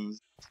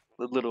hormones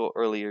a little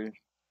earlier?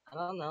 I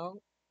don't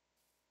know.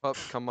 Pup,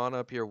 come on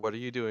up here. What are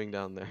you doing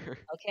down there?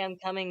 Okay, I'm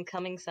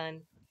coming,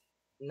 son.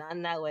 Not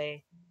in that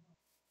way,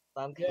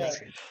 but I'm Yeah,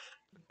 coming.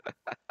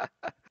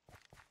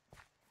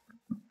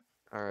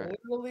 All right.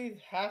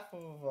 literally half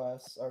of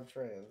us are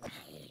trans.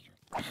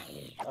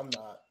 I'm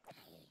not.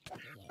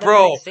 Automatic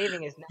Bro,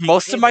 saving is now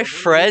most of my disabled.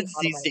 What do you mean friends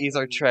these automatic days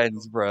are saving is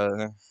trans, disabled?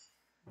 bro.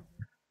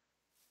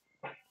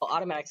 Oh,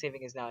 automatic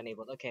saving is now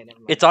enabled. Okay, never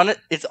mind. It's on it.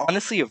 It's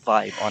honestly a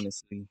vibe,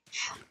 honestly.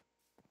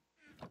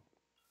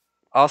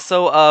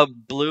 Also,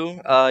 Blue,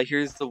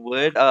 here's the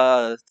wood.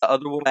 The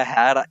other wood I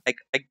had, I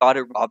got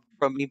it robbed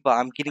from me, but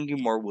I'm getting you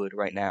more wood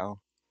right now.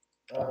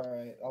 All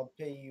right, I'll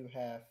pay you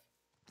half.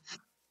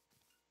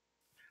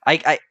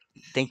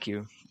 Thank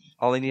you.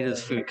 All I need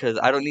is food, Whatever. because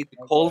I don't need the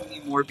coal Okay.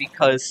 anymore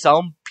because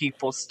some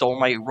people stole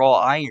my raw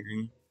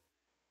iron.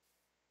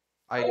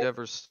 I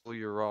never stole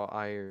your raw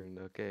iron,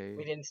 We okay?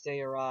 didn't steal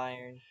your raw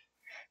iron.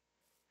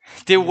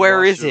 Dude, You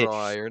where lost is your it?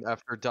 raw iron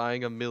after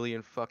dying a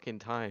million fucking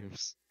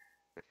times.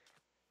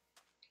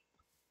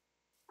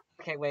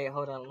 Okay, wait,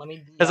 hold on. Let me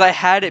Because I de-op.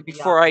 had I'm it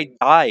before I de-opping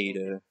died.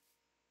 David.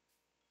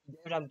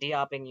 David, I'm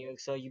de-opping you,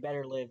 so you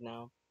better live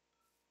now.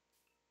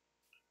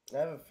 I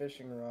have a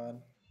fishing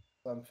rod.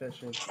 So I'm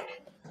fishing.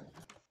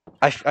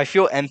 I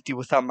feel empty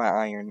without my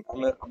iron.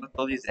 I'm gonna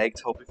throw these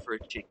eggs hoping for a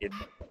chicken.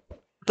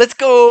 Let's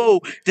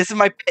go! This is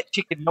my pet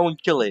chicken. No one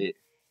kill it.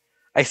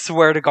 I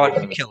swear to God,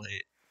 if you kill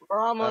it.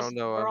 I don't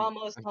know. We're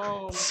almost I'm,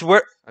 home.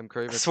 I'm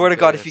craving some Swear to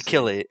God, if you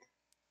kill KFC. it.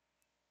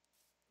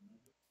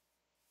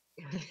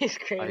 He's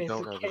I craving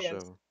don't some have a KFC.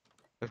 show.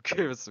 I'm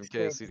craving some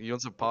KFC. You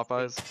want some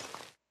Popeyes?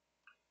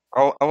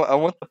 I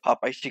want the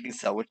Popeye chicken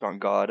sandwich on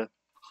God.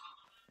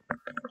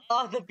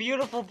 Oh, the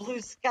beautiful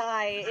blue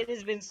sky. It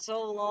has been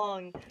so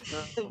long.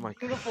 The Oh my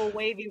beautiful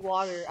wavy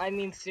water. I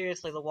mean,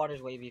 seriously, the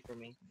water's wavy for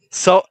me.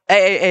 So,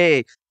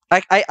 hey.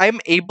 I'm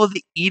able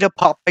to eat a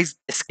Popeye's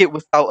biscuit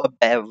without a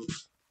bev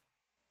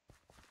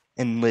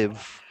and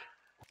live.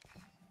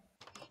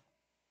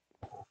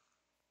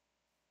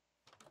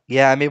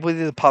 Yeah, I'm able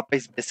to eat a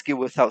Popeye's biscuit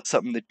without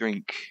something to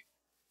drink.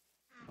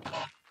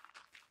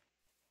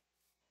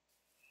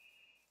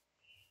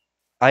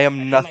 I am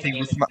I think my nothing game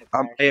with is my gonna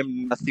crash. I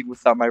am nothing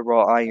without my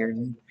raw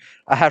iron.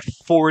 I had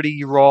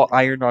 40 raw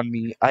iron on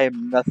me. I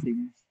am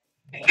nothing.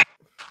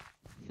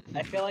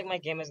 I feel like my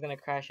game is gonna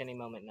crash any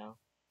moment now.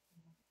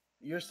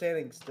 You're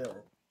standing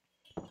still.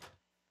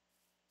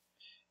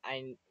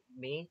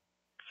 Me?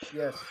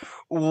 Yes.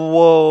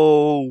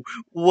 Whoa.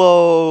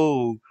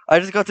 I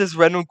just got this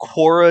random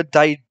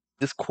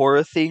this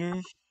Quora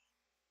thing.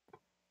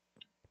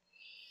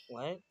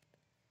 What?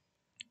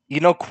 You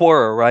know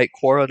Quora, right?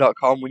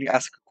 Quora.com when you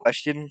ask a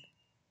question.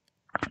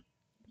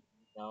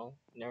 No,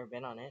 never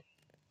been on it.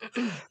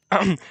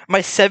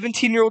 My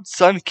 17-year-old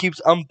son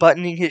keeps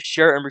unbuttoning his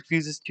shirt and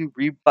refuses to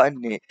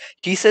rebutton it.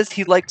 He says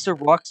he likes a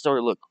rock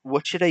star look.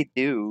 What should I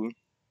do?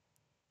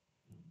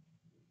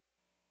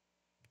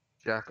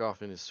 Jack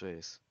off in his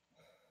face.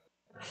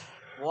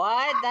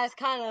 What? That's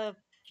kind of.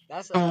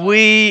 That's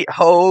Sweet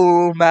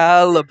home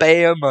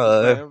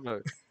Alabama.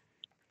 Alabama.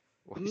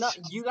 No,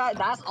 you got.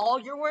 That's all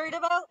you're worried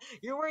about.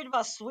 You're worried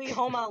about Sweet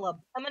Home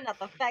Alabama, not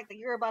the fact that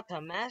you're about to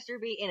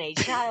masturbate in a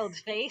child's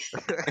face.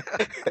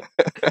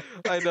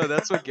 I know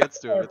that's what gets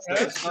to him. Our It's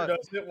pastor not.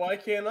 does it. Why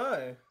can't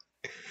I?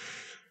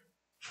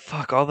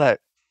 Fuck all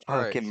that All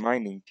right. fucking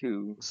mining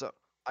too. So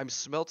I'm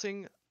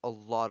smelting a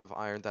lot of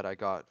iron that I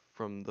got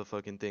from the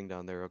fucking thing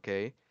down there.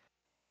 Okay.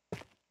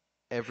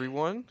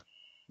 Everyone,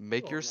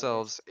 make Oh, nice.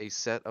 yourselves a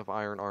set of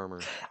iron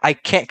armor. I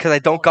can't because I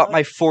don't Oh, got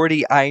my nice.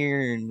 40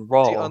 iron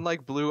See, raw.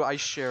 unlike Blue, I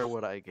share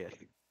what I get.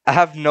 I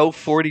have no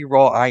 40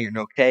 raw iron,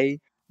 okay?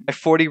 My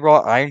 40 raw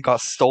iron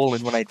got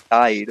stolen when I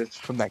died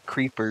from that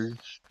creeper.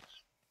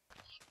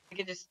 I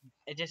think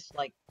it just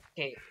like,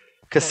 okay,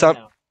 Cause no,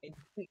 some it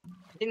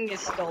didn't get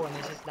stolen.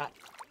 It's just not.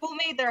 Who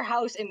made their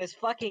house in this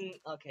fucking?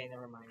 Okay,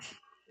 never mind.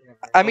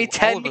 I mean,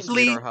 All of us made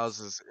technically, our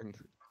houses in.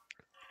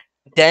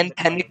 then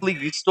technically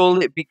you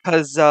stole it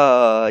because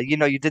you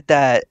know, you did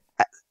that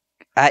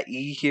at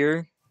E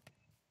here.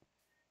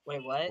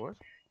 Wait, what? What?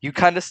 You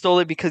kind of stole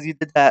it because you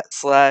did that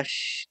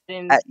slash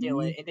Didn't at steal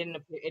it. E. It didn't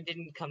appear. It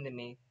didn't come to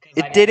me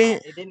because It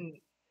didn't. It didn't.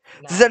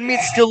 Does No. that mean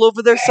it's still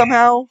over there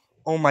somehow?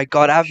 Oh my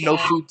god, I have no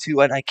Yeah. food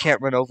too, and I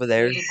can't run over It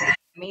there.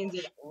 means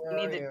it. Where It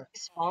means are it you?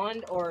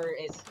 despawned or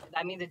it's.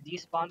 That means it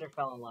despawned or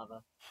fell in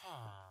lava.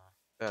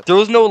 There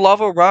was no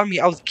lava unfortunate. around me.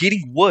 I was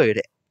getting wood.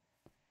 It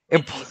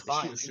Impl-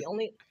 despawned. The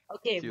only.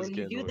 Okay, He was when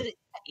you getting do wood. the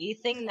E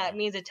thing, that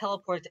means it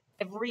teleports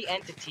every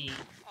entity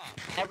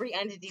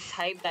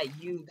type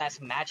that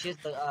matches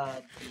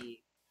the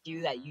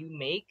queue that you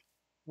make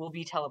will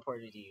be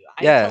teleported to you.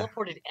 I Yeah.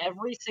 teleported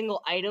every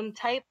single item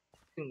type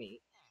to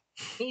me.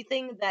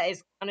 Anything that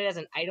is counted as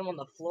an item on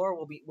the floor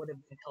would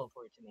have been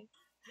teleported to me.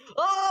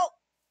 Oh,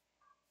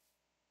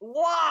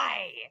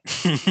 why?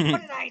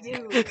 What did I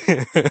do?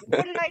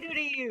 What did I do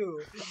to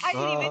you? I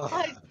didn't even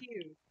touch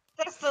you.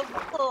 That's so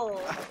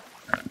bull.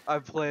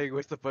 I'm playing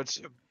with a bunch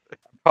of.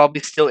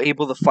 Probably still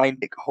able to find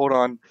it. Hold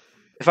on.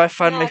 If I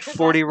find my Nah, cause that's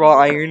 40 some raw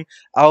bull. iron,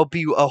 I'll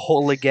be a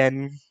whole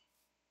again.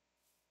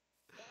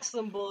 That's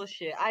some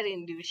bullshit. I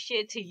didn't do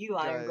shit to you,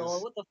 Iron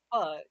Golem. What the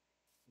fuck?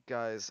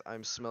 Guys,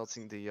 I'm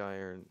smelting the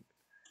iron.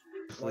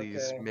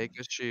 Please Okay. make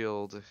a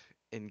shield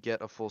and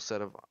get a full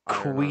set of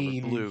iron armor.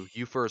 Queen. Blue,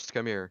 you first.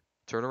 Come here.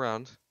 Turn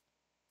around.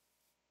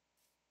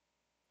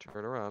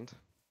 Turn around.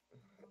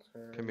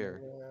 Come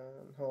here.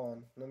 Hold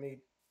on. Let me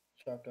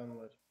chop down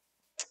wood.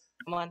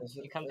 Come on,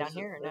 you come down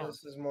here or no?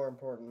 This is more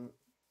important.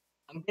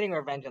 I'm getting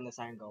revenge on this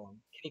Iron Golem.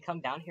 Can you come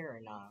down here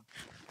or not?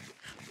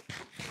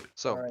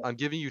 So Alright. I'm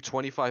giving you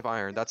 25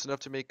 iron. That's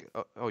enough to make.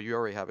 Oh, you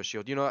already have a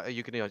shield. You know what?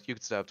 You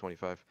can still have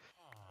 25.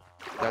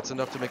 That's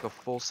enough to make a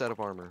full set of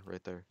armor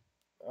right there.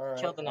 Alright.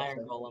 Killed an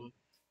Iron Golem.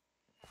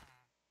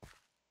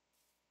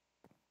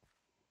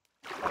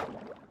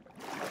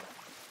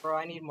 Bro,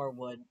 I need more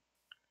wood.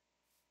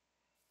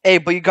 Hey,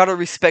 but you gotta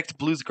respect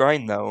Blue's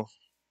grind though.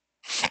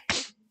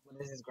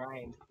 What is his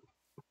grind?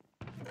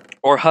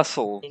 Or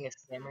hustle. Being a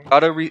scammer?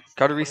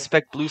 Gotta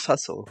respect Blue's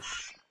hustle.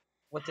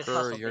 What's his Sure,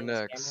 hustle? you're Being a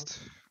scammer? next.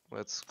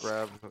 Let's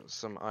grab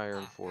some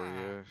iron for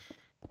you.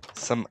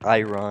 Some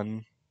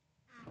iron.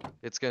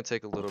 It's gonna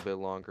take a little bit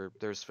longer.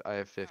 I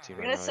have 15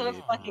 We're right gonna now. set I up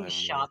need fucking 9 more.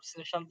 shops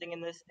or something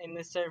in this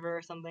server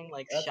or something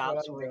like That's what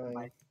shops I'm where you can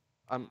buy.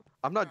 doing.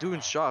 I'm not doing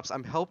shops.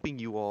 I'm helping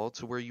you all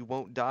to where you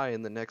won't die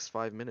in the next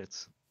 5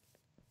 minutes.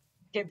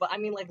 Okay, but I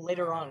mean like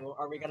later on,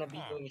 are we gonna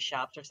be doing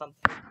shops or something?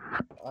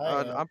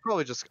 I'm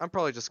probably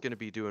just gonna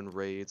be doing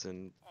raids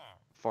and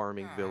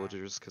farming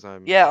villagers because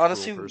I'm Yeah, a cruel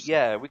honestly, person.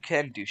 yeah, we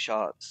can do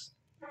shots.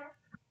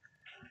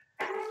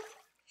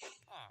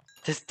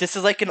 This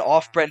is like an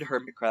off-brand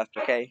Hermitcraft,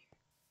 okay?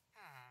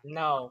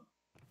 No.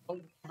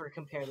 Don't ever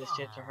compare this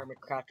shit to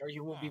Hermitcraft or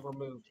you will be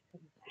removed.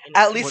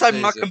 At least What I'm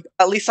day not. is it?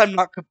 At least I'm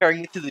not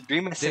comparing it to the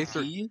Dream Day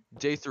 3. SMP.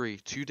 Day 3.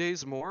 2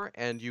 days more,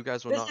 and you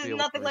guys will This not is be able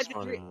to nothing like the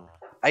respawn dream. anymore.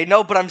 I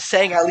know, but I'm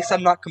saying at least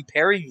I'm not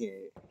comparing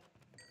it.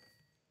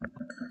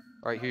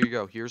 Alright, here you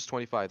go. Here's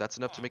 25. That's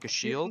enough to make a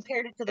If you shield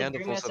compared it to the and a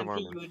Dream full set of SMP,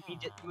 armor. you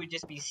would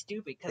just be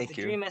stupid because the Thank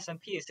you. Dream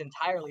SMP is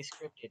entirely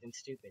scripted and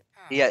stupid.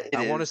 Yeah, it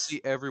I is. want to see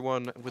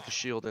everyone with the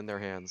shield in their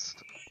hands.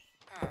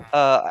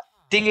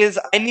 Thing is,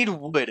 I need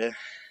wood.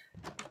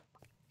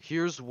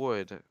 Here's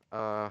wood.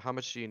 How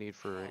much do you need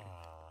for it?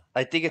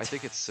 I think it's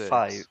 6. It's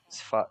 5.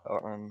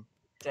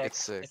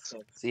 It's 6.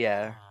 So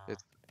yeah.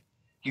 It's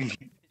You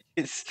need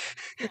this.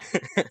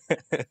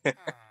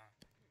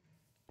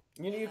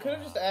 You could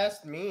have just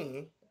asked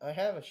me. I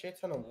have a shit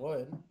ton of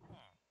wood.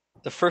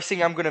 The first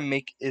thing I'm gonna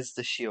make is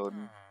the shield.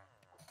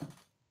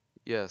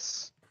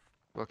 yes.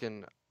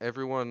 Fucking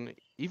everyone,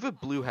 even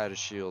Blue had a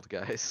shield,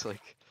 guys.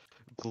 Like,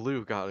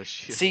 Blue got a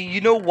shield. See, you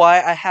know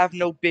why I have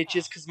no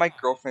bitches? Because my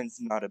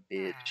girlfriend's not a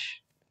bitch.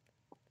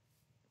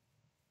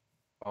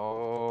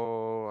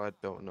 Oh, I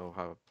don't know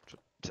how.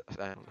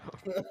 I don't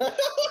know.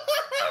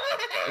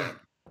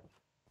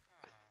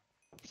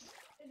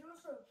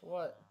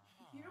 What?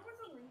 You know what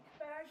the link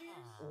bag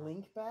is?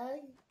 Link bag?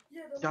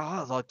 Yeah, the link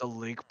Yeah, like the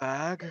link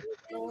bag.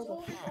 It was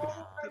holding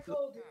all my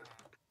clothing.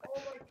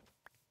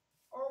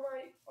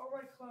 All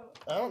my clothes.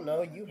 I don't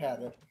know. You had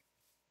it.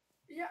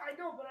 Yeah, I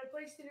know, but I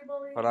placed it in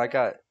mommy But I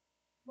got.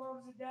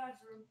 mom's and dad's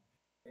room.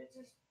 It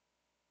just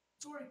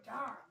sort of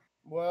gone.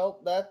 Well,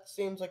 that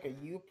seems like a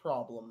you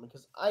problem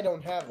because I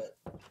don't have it.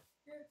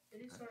 Yeah,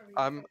 it is sort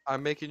of.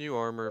 I'm making you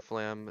armor,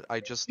 Flam. I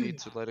just need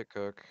to let it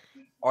cook.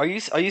 Are you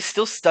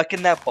still stuck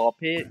in that ball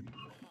pit?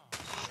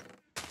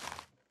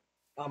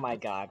 Oh my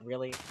god,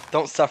 really?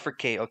 Don't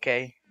suffocate,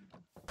 okay?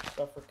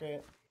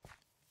 Suffocate.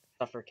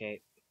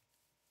 Suffocate.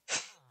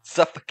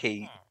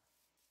 Suffocate.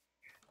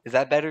 Is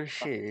that better?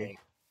 Shit.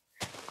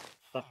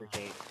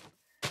 Suffocate. 'Suffocate.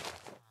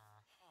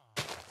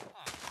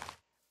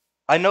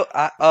 I know.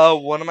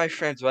 One of my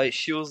friends, right?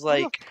 She was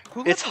like,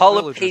 Who let "It's the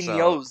villagers out?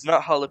 jalapenos,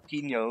 not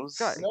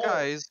jalapenos." No.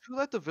 Guys, who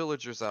let the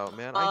villagers out,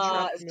 man? I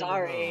trapped them in the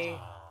house.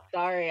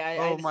 Sorry, I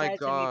Oh my decided to make this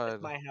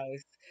god. my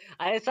house.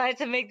 I decided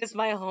to make this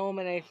my home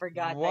and I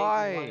forgot that you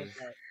wanted Why?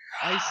 that.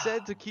 I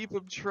said to keep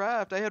them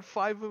trapped. I had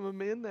 5 of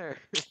them in there.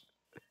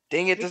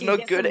 Dang it! We There's can no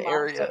get good some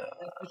mobs to, area.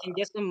 if we can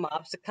get some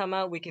mobs to come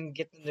out, we can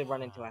get them to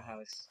run into a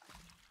house.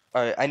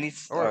 All right, I need.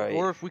 All right.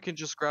 Or if we can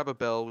just grab a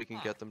bell, we can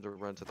get them to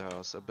run to the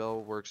house. A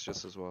bell works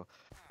just as well.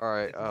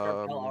 Alright, Isn't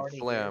our bell already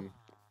here? Flam.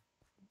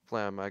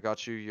 Flam, I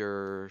got you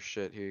your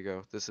shit. Here you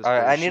go. This is All for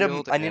right, your I need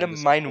shield, I need to and this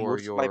is mine for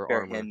wood for my your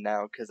bare armor. hand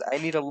now, cause I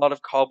need a lot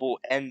of cobble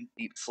and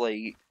deep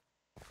slate.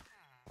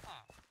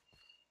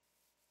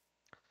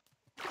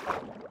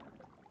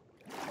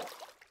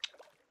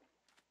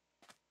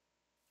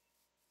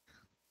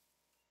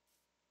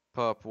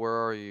 Pup, where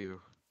are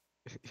you?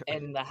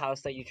 In the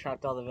house that you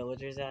trapped all the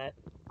villagers at.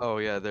 Oh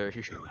yeah, there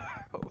you go.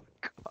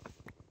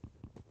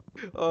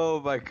 Oh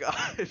my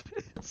god.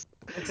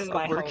 This is I'm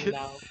my home working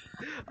now.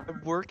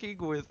 I'm working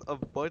with a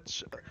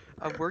bunch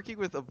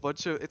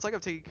of it's like I'm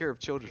taking care of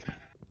children.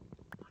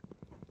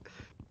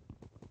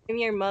 I'm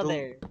your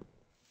mother.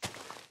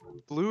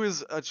 Blue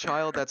is a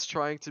child that's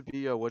trying to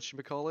be a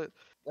whatchamacallit?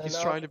 He's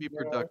An trying to be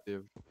entrepreneur.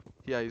 productive.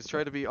 Yeah, he's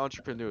trying to be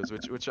entrepreneurs,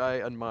 which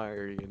I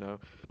admire, you know.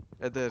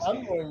 And then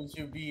I'm going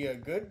to be a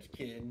good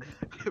kid.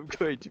 I'm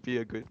going to be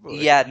a good boy.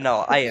 Yeah,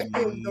 no, I am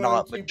I'm going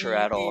not to mature be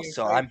at all, a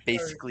so right I'm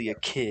basically a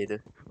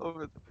kid.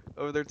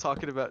 Over there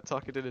talking in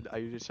an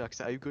Irish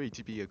accent. I'm going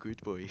to be a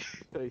good boy.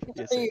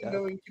 Yes, I I am am.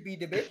 going to be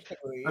the best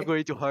I'm boy.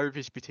 going to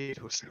harvest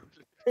potatoes.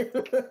 I'm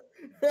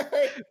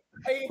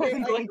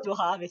going to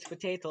harvest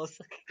potatoes.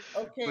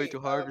 I'm going Okay, to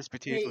harvest hey,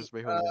 potatoes,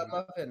 my friend.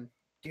 Muffin,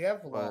 do you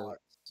have But logs?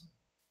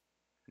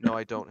 no,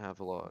 I don't have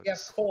You have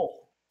logs.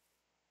 coal.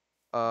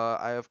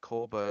 I have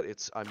coal, but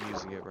I'm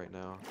using it right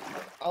now.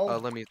 I'll,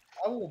 Let me.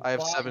 I will I have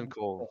buy 7 you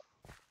coal.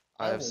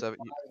 I I have will 7.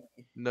 buy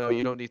you. No,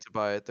 you don't need to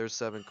buy it. There's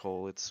 7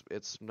 coal. It's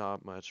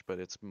not much, but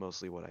it's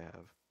mostly what I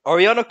have. Are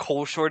we on a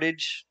coal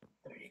shortage?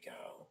 There you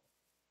go.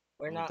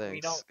 We're not, we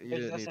don't, Thanks. You there's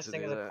didn't no need such to thing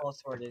do as a that. coal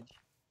shortage.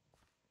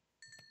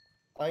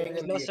 I ain't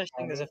There's gonna no be a such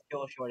thing as a commie.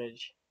 fuel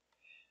shortage.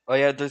 Oh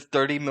yeah, there's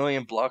 30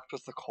 million blocks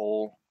with the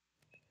coal.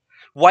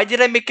 Why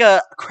did I make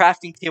a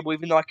crafting table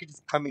even though I could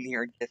just come in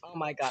here and get? Oh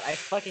my god, I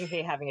fucking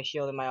hate having a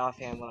shield in my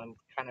offhand when I'm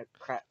trying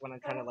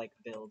to like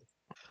build.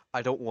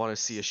 I don't want to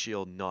see a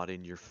shield not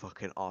in your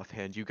fucking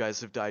offhand. You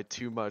guys have died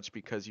too much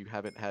because you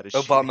haven't had a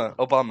shield.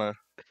 Obama.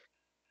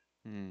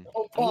 Hmm. I'm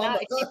Obama. not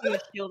keeping a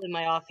shield in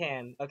my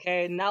offhand,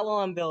 okay? Not while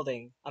I'm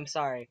building. I'm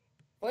sorry.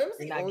 Flam's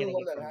You're the not only getting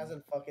one it that from me.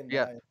 hasn't fucking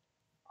Yeah. died.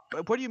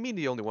 But what do you mean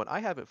the only one? I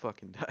haven't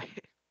fucking died.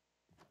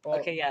 Well,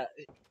 Okay, yeah.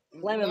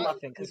 Flam and not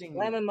Muffin, because including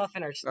Flam you. and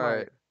Muffin are All smart.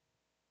 right.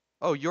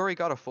 Oh, you already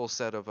got a full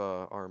set of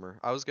armor.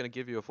 I was gonna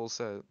give you a full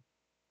set.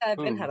 I've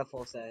been Ooh. had a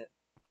full set.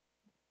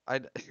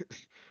 I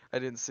I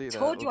didn't see that.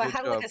 Told Well, you I good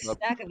had job, like a Pup.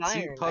 stack of See,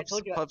 iron. I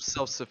told you. Pup's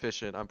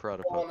self-sufficient. I'm proud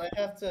of Hold Pup. on,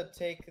 I have to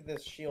take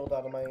this shield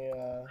out of my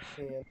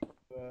hand.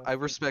 I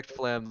respect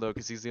Flam though,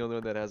 because he's the only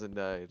one that hasn't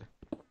died.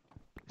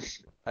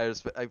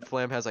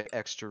 Flam has like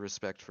extra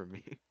respect for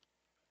me.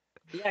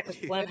 Yeah, because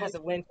Flam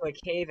hasn't went to a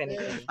cave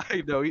anything.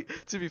 I know.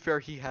 To be fair,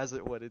 he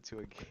hasn't went into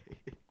a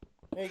cave.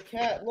 Hey,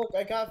 cat, look,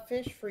 I got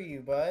fish for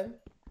you, bud.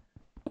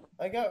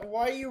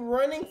 Why are you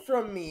running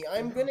from me?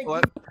 I'm gonna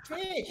What? give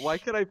you fish. Why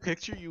could I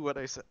picture you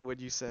when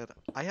you said,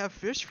 "I have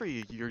fish for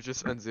you"? You're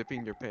just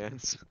unzipping your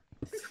pants.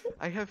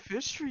 I have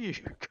fish for you.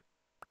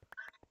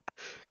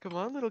 Come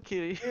on, little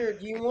kitty. Here,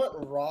 do you want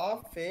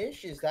raw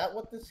fish? Is that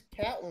what this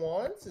cat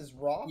wants? Is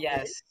raw fish?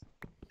 Yes,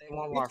 they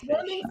want raw It's fish.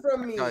 running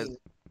from me.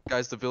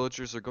 Guys, the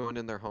villagers are going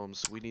in their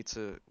homes. We need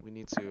to.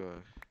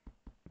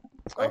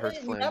 I Oh, heard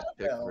wait, we Flam's have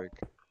a dick bell. break.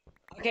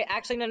 Okay,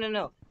 actually,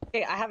 no.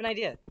 Okay, I have an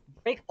idea.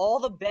 Break all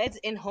the beds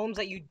in homes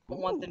that you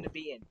don't want them Ooh. to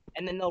be in,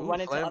 and then they'll Ooh,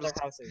 run into Flam's- other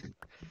houses.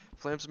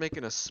 Flam's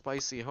making a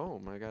spicy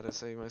home. I gotta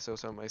say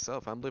myself.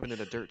 I'm living in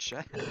a dirt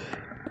shack.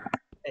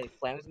 Hey,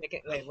 Flam's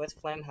making. Wait, what's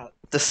Flam house?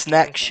 The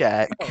snack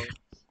shack.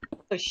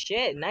 Oh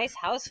shit! Nice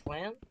house,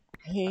 Flam.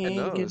 I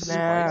know, Hanging it's How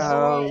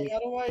out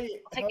do I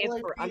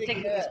I'm feed a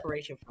taking cat?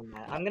 inspiration from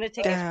that. I'm gonna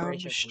take down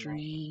inspiration the from that.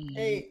 street.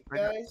 Hey,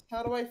 guys,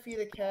 how do I feed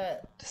a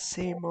cat? The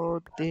same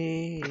old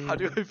thing How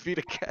do I feed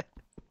a cat?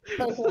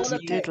 I want we a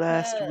did pet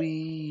last cat.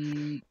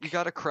 week. You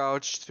gotta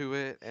crouch to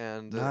it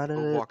and Not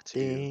a walk to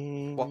you.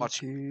 thing Watch.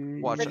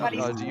 to Everybody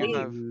Do you sleep.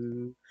 have?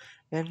 and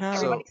Everybody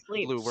So,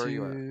 sleep. Blue, where are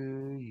you at?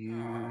 you.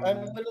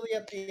 I'm literally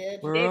at the edge.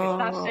 We're David,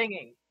 stop all...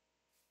 singing.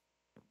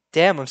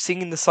 Damn, I'm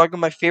singing the song of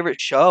my favorite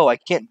show. I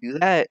can't do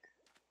that.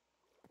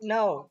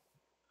 No.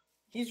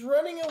 He's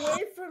running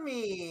away from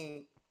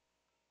me.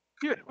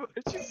 Why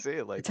did you say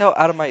it like It's how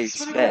out of my He's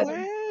running bed.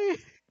 away?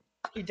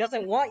 He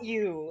doesn't want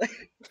you.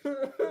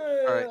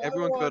 Alright, I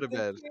everyone go want to the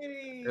bed.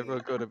 kitty.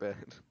 Everyone go to bed.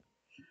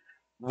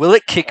 Will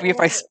it kick I me if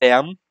I want-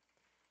 spam?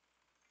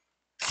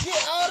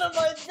 Get out of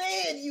my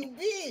bed, you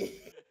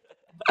bitch!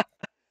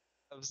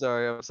 I'm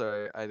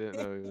sorry. I didn't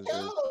know it was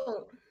yours.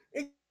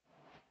 No!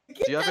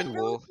 Do you have any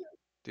wool?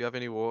 Do you have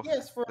any wool?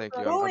 Yes, for Thank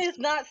you. Who is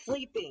not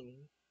sleeping?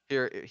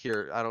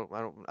 Here. I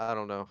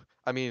don't know.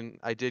 I mean,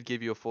 I did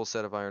give you a full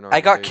set of iron armor.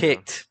 I got There you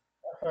go. kicked.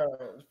 Alright,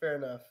 fair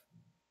enough.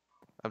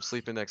 I'm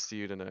sleeping next to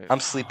you tonight. I'm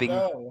sleeping.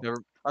 No.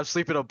 I'm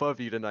sleeping above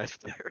you tonight.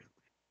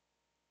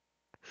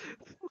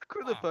 Look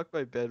where the fuck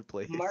my bed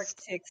placed. Mark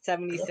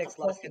 676 What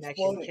the lost fuck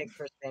connection, exploded? kicked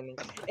for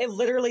spamming. It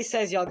literally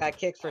says y'all got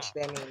kicked for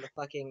spamming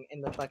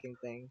in the fucking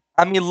thing.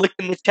 I mean, look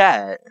in the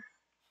chat.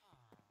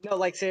 No,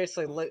 like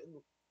seriously, look.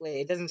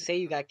 Wait, it doesn't say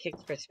you got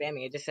kicked for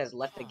spamming. It just says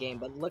left the game.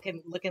 But look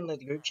in the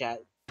group chat.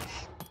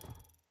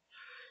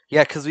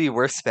 Yeah, because we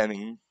were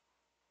spamming.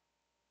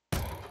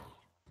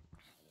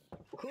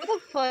 Who the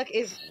fuck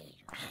is?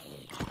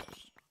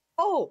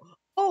 Oh.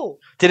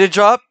 Did it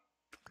drop?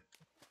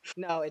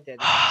 No, it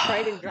didn't.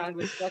 Trident ground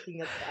was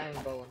fucking up the iron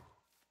golem.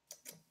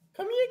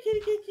 Come here,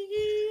 kitty.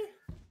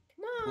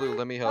 Come on. Blue,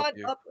 let me help What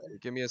you. up?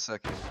 Give me a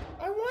second.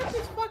 I want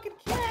this fucking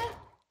cat.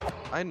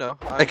 I know.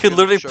 I could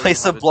literally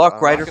place a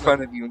block right in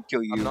front of you and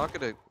kill you. I'm not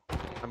gonna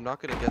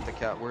get the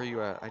cat. Where are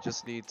you at? I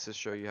just need to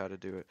show you how to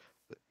do it.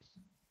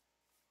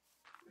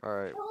 All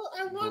right. Oh,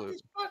 I want Blue.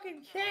 this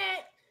fucking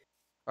cat.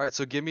 All right.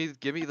 So give me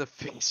the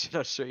fish. And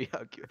I'll show you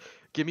how.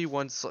 Give me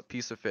one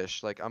piece of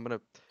fish. Like I'm gonna.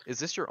 Is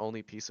this your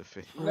only piece of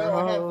fish? No,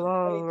 I have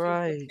All 22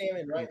 right.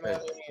 salmon right in my Okay.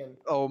 other hand.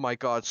 Oh my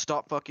God!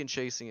 Stop fucking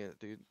chasing it,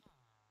 dude.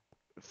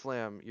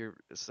 Flam,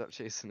 stop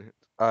chasing it.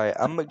 Alright,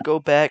 I'm gonna go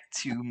back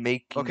to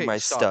making Okay, my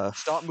stop. stuff.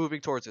 Stop moving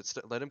towards it.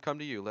 Let him come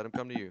to you. Let him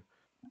come to you.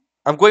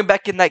 I'm going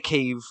back in that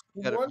cave.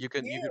 He Get him. wants You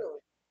can.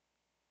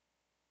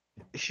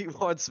 He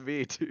wants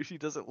me, dude. He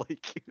doesn't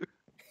like you.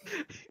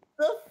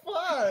 The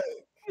fuck?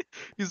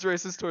 He's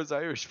racist towards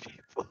Irish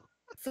people.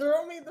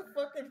 Throw me the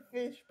fucking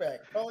fish back.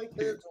 Probably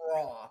because it's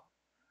raw.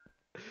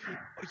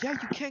 Yeah,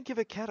 you can't give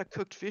a cat a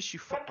cooked fish.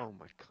 Oh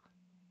my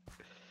God.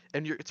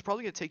 And it's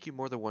probably gonna take you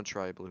more than one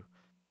try, Blue.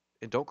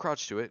 And don't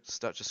crouch to it.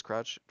 Just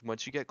crouch.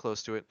 Once you get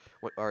close to it,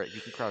 all right,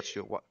 you can crouch to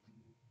it. What?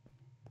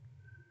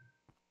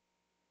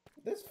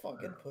 This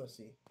fucking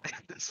pussy.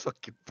 This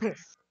fucking.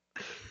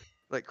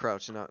 Like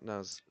crouch. Now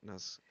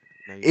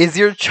you Is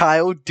your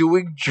child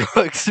doing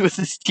drugs with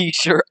his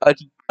t-shirt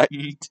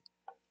unbuttoned?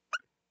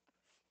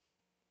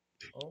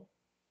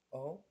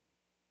 Oh.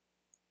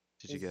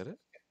 Did you get it?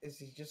 Is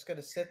he just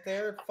gonna sit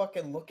there and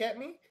fucking look at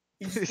me?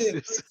 He's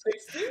This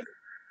 60.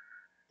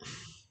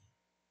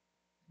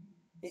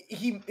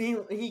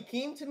 He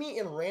came to me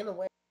and ran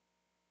away.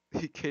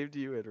 He came to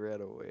you and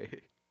ran away.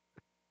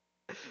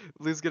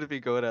 Lou's gonna be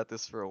going at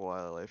this for a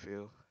while, I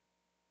feel.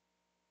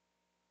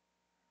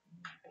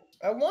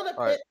 I want a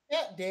Alright.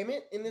 pet cat, damn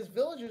it, and this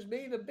villager's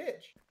made a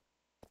bitch.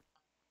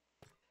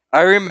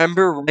 I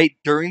remember right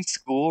during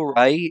school,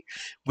 right?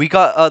 We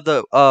got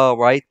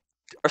right.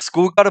 Our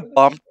school got a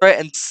bomb threat,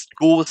 and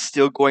school was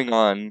still going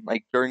on.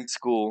 Like during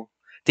school,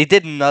 they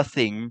did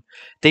nothing.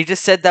 They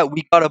just said that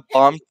we got a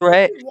bomb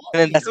threat, and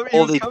then that's He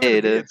all was they coming to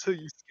me did. until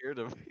you scared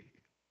him.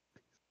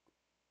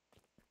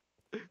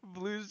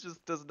 Blues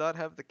just does not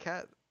have the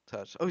cat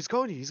touch. Oh, he's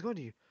going to you. He's going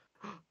to you.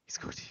 He's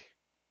going to you.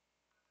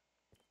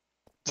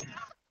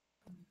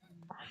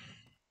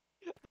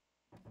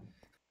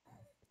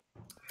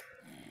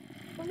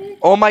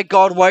 Oh my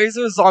God! Why is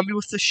there a zombie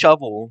with a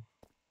shovel?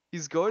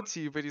 He's going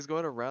to you, but he's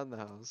going around the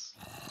house.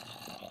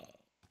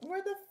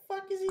 Where the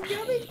fuck is he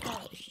going?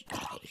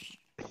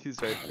 He's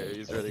right there.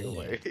 He's running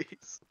away.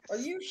 Are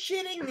you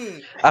shitting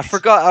me? I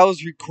forgot I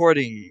was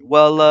recording.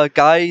 Well,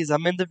 guys,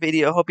 I'm in the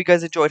video. Hope you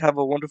guys enjoyed. Have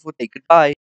a wonderful day. Goodbye.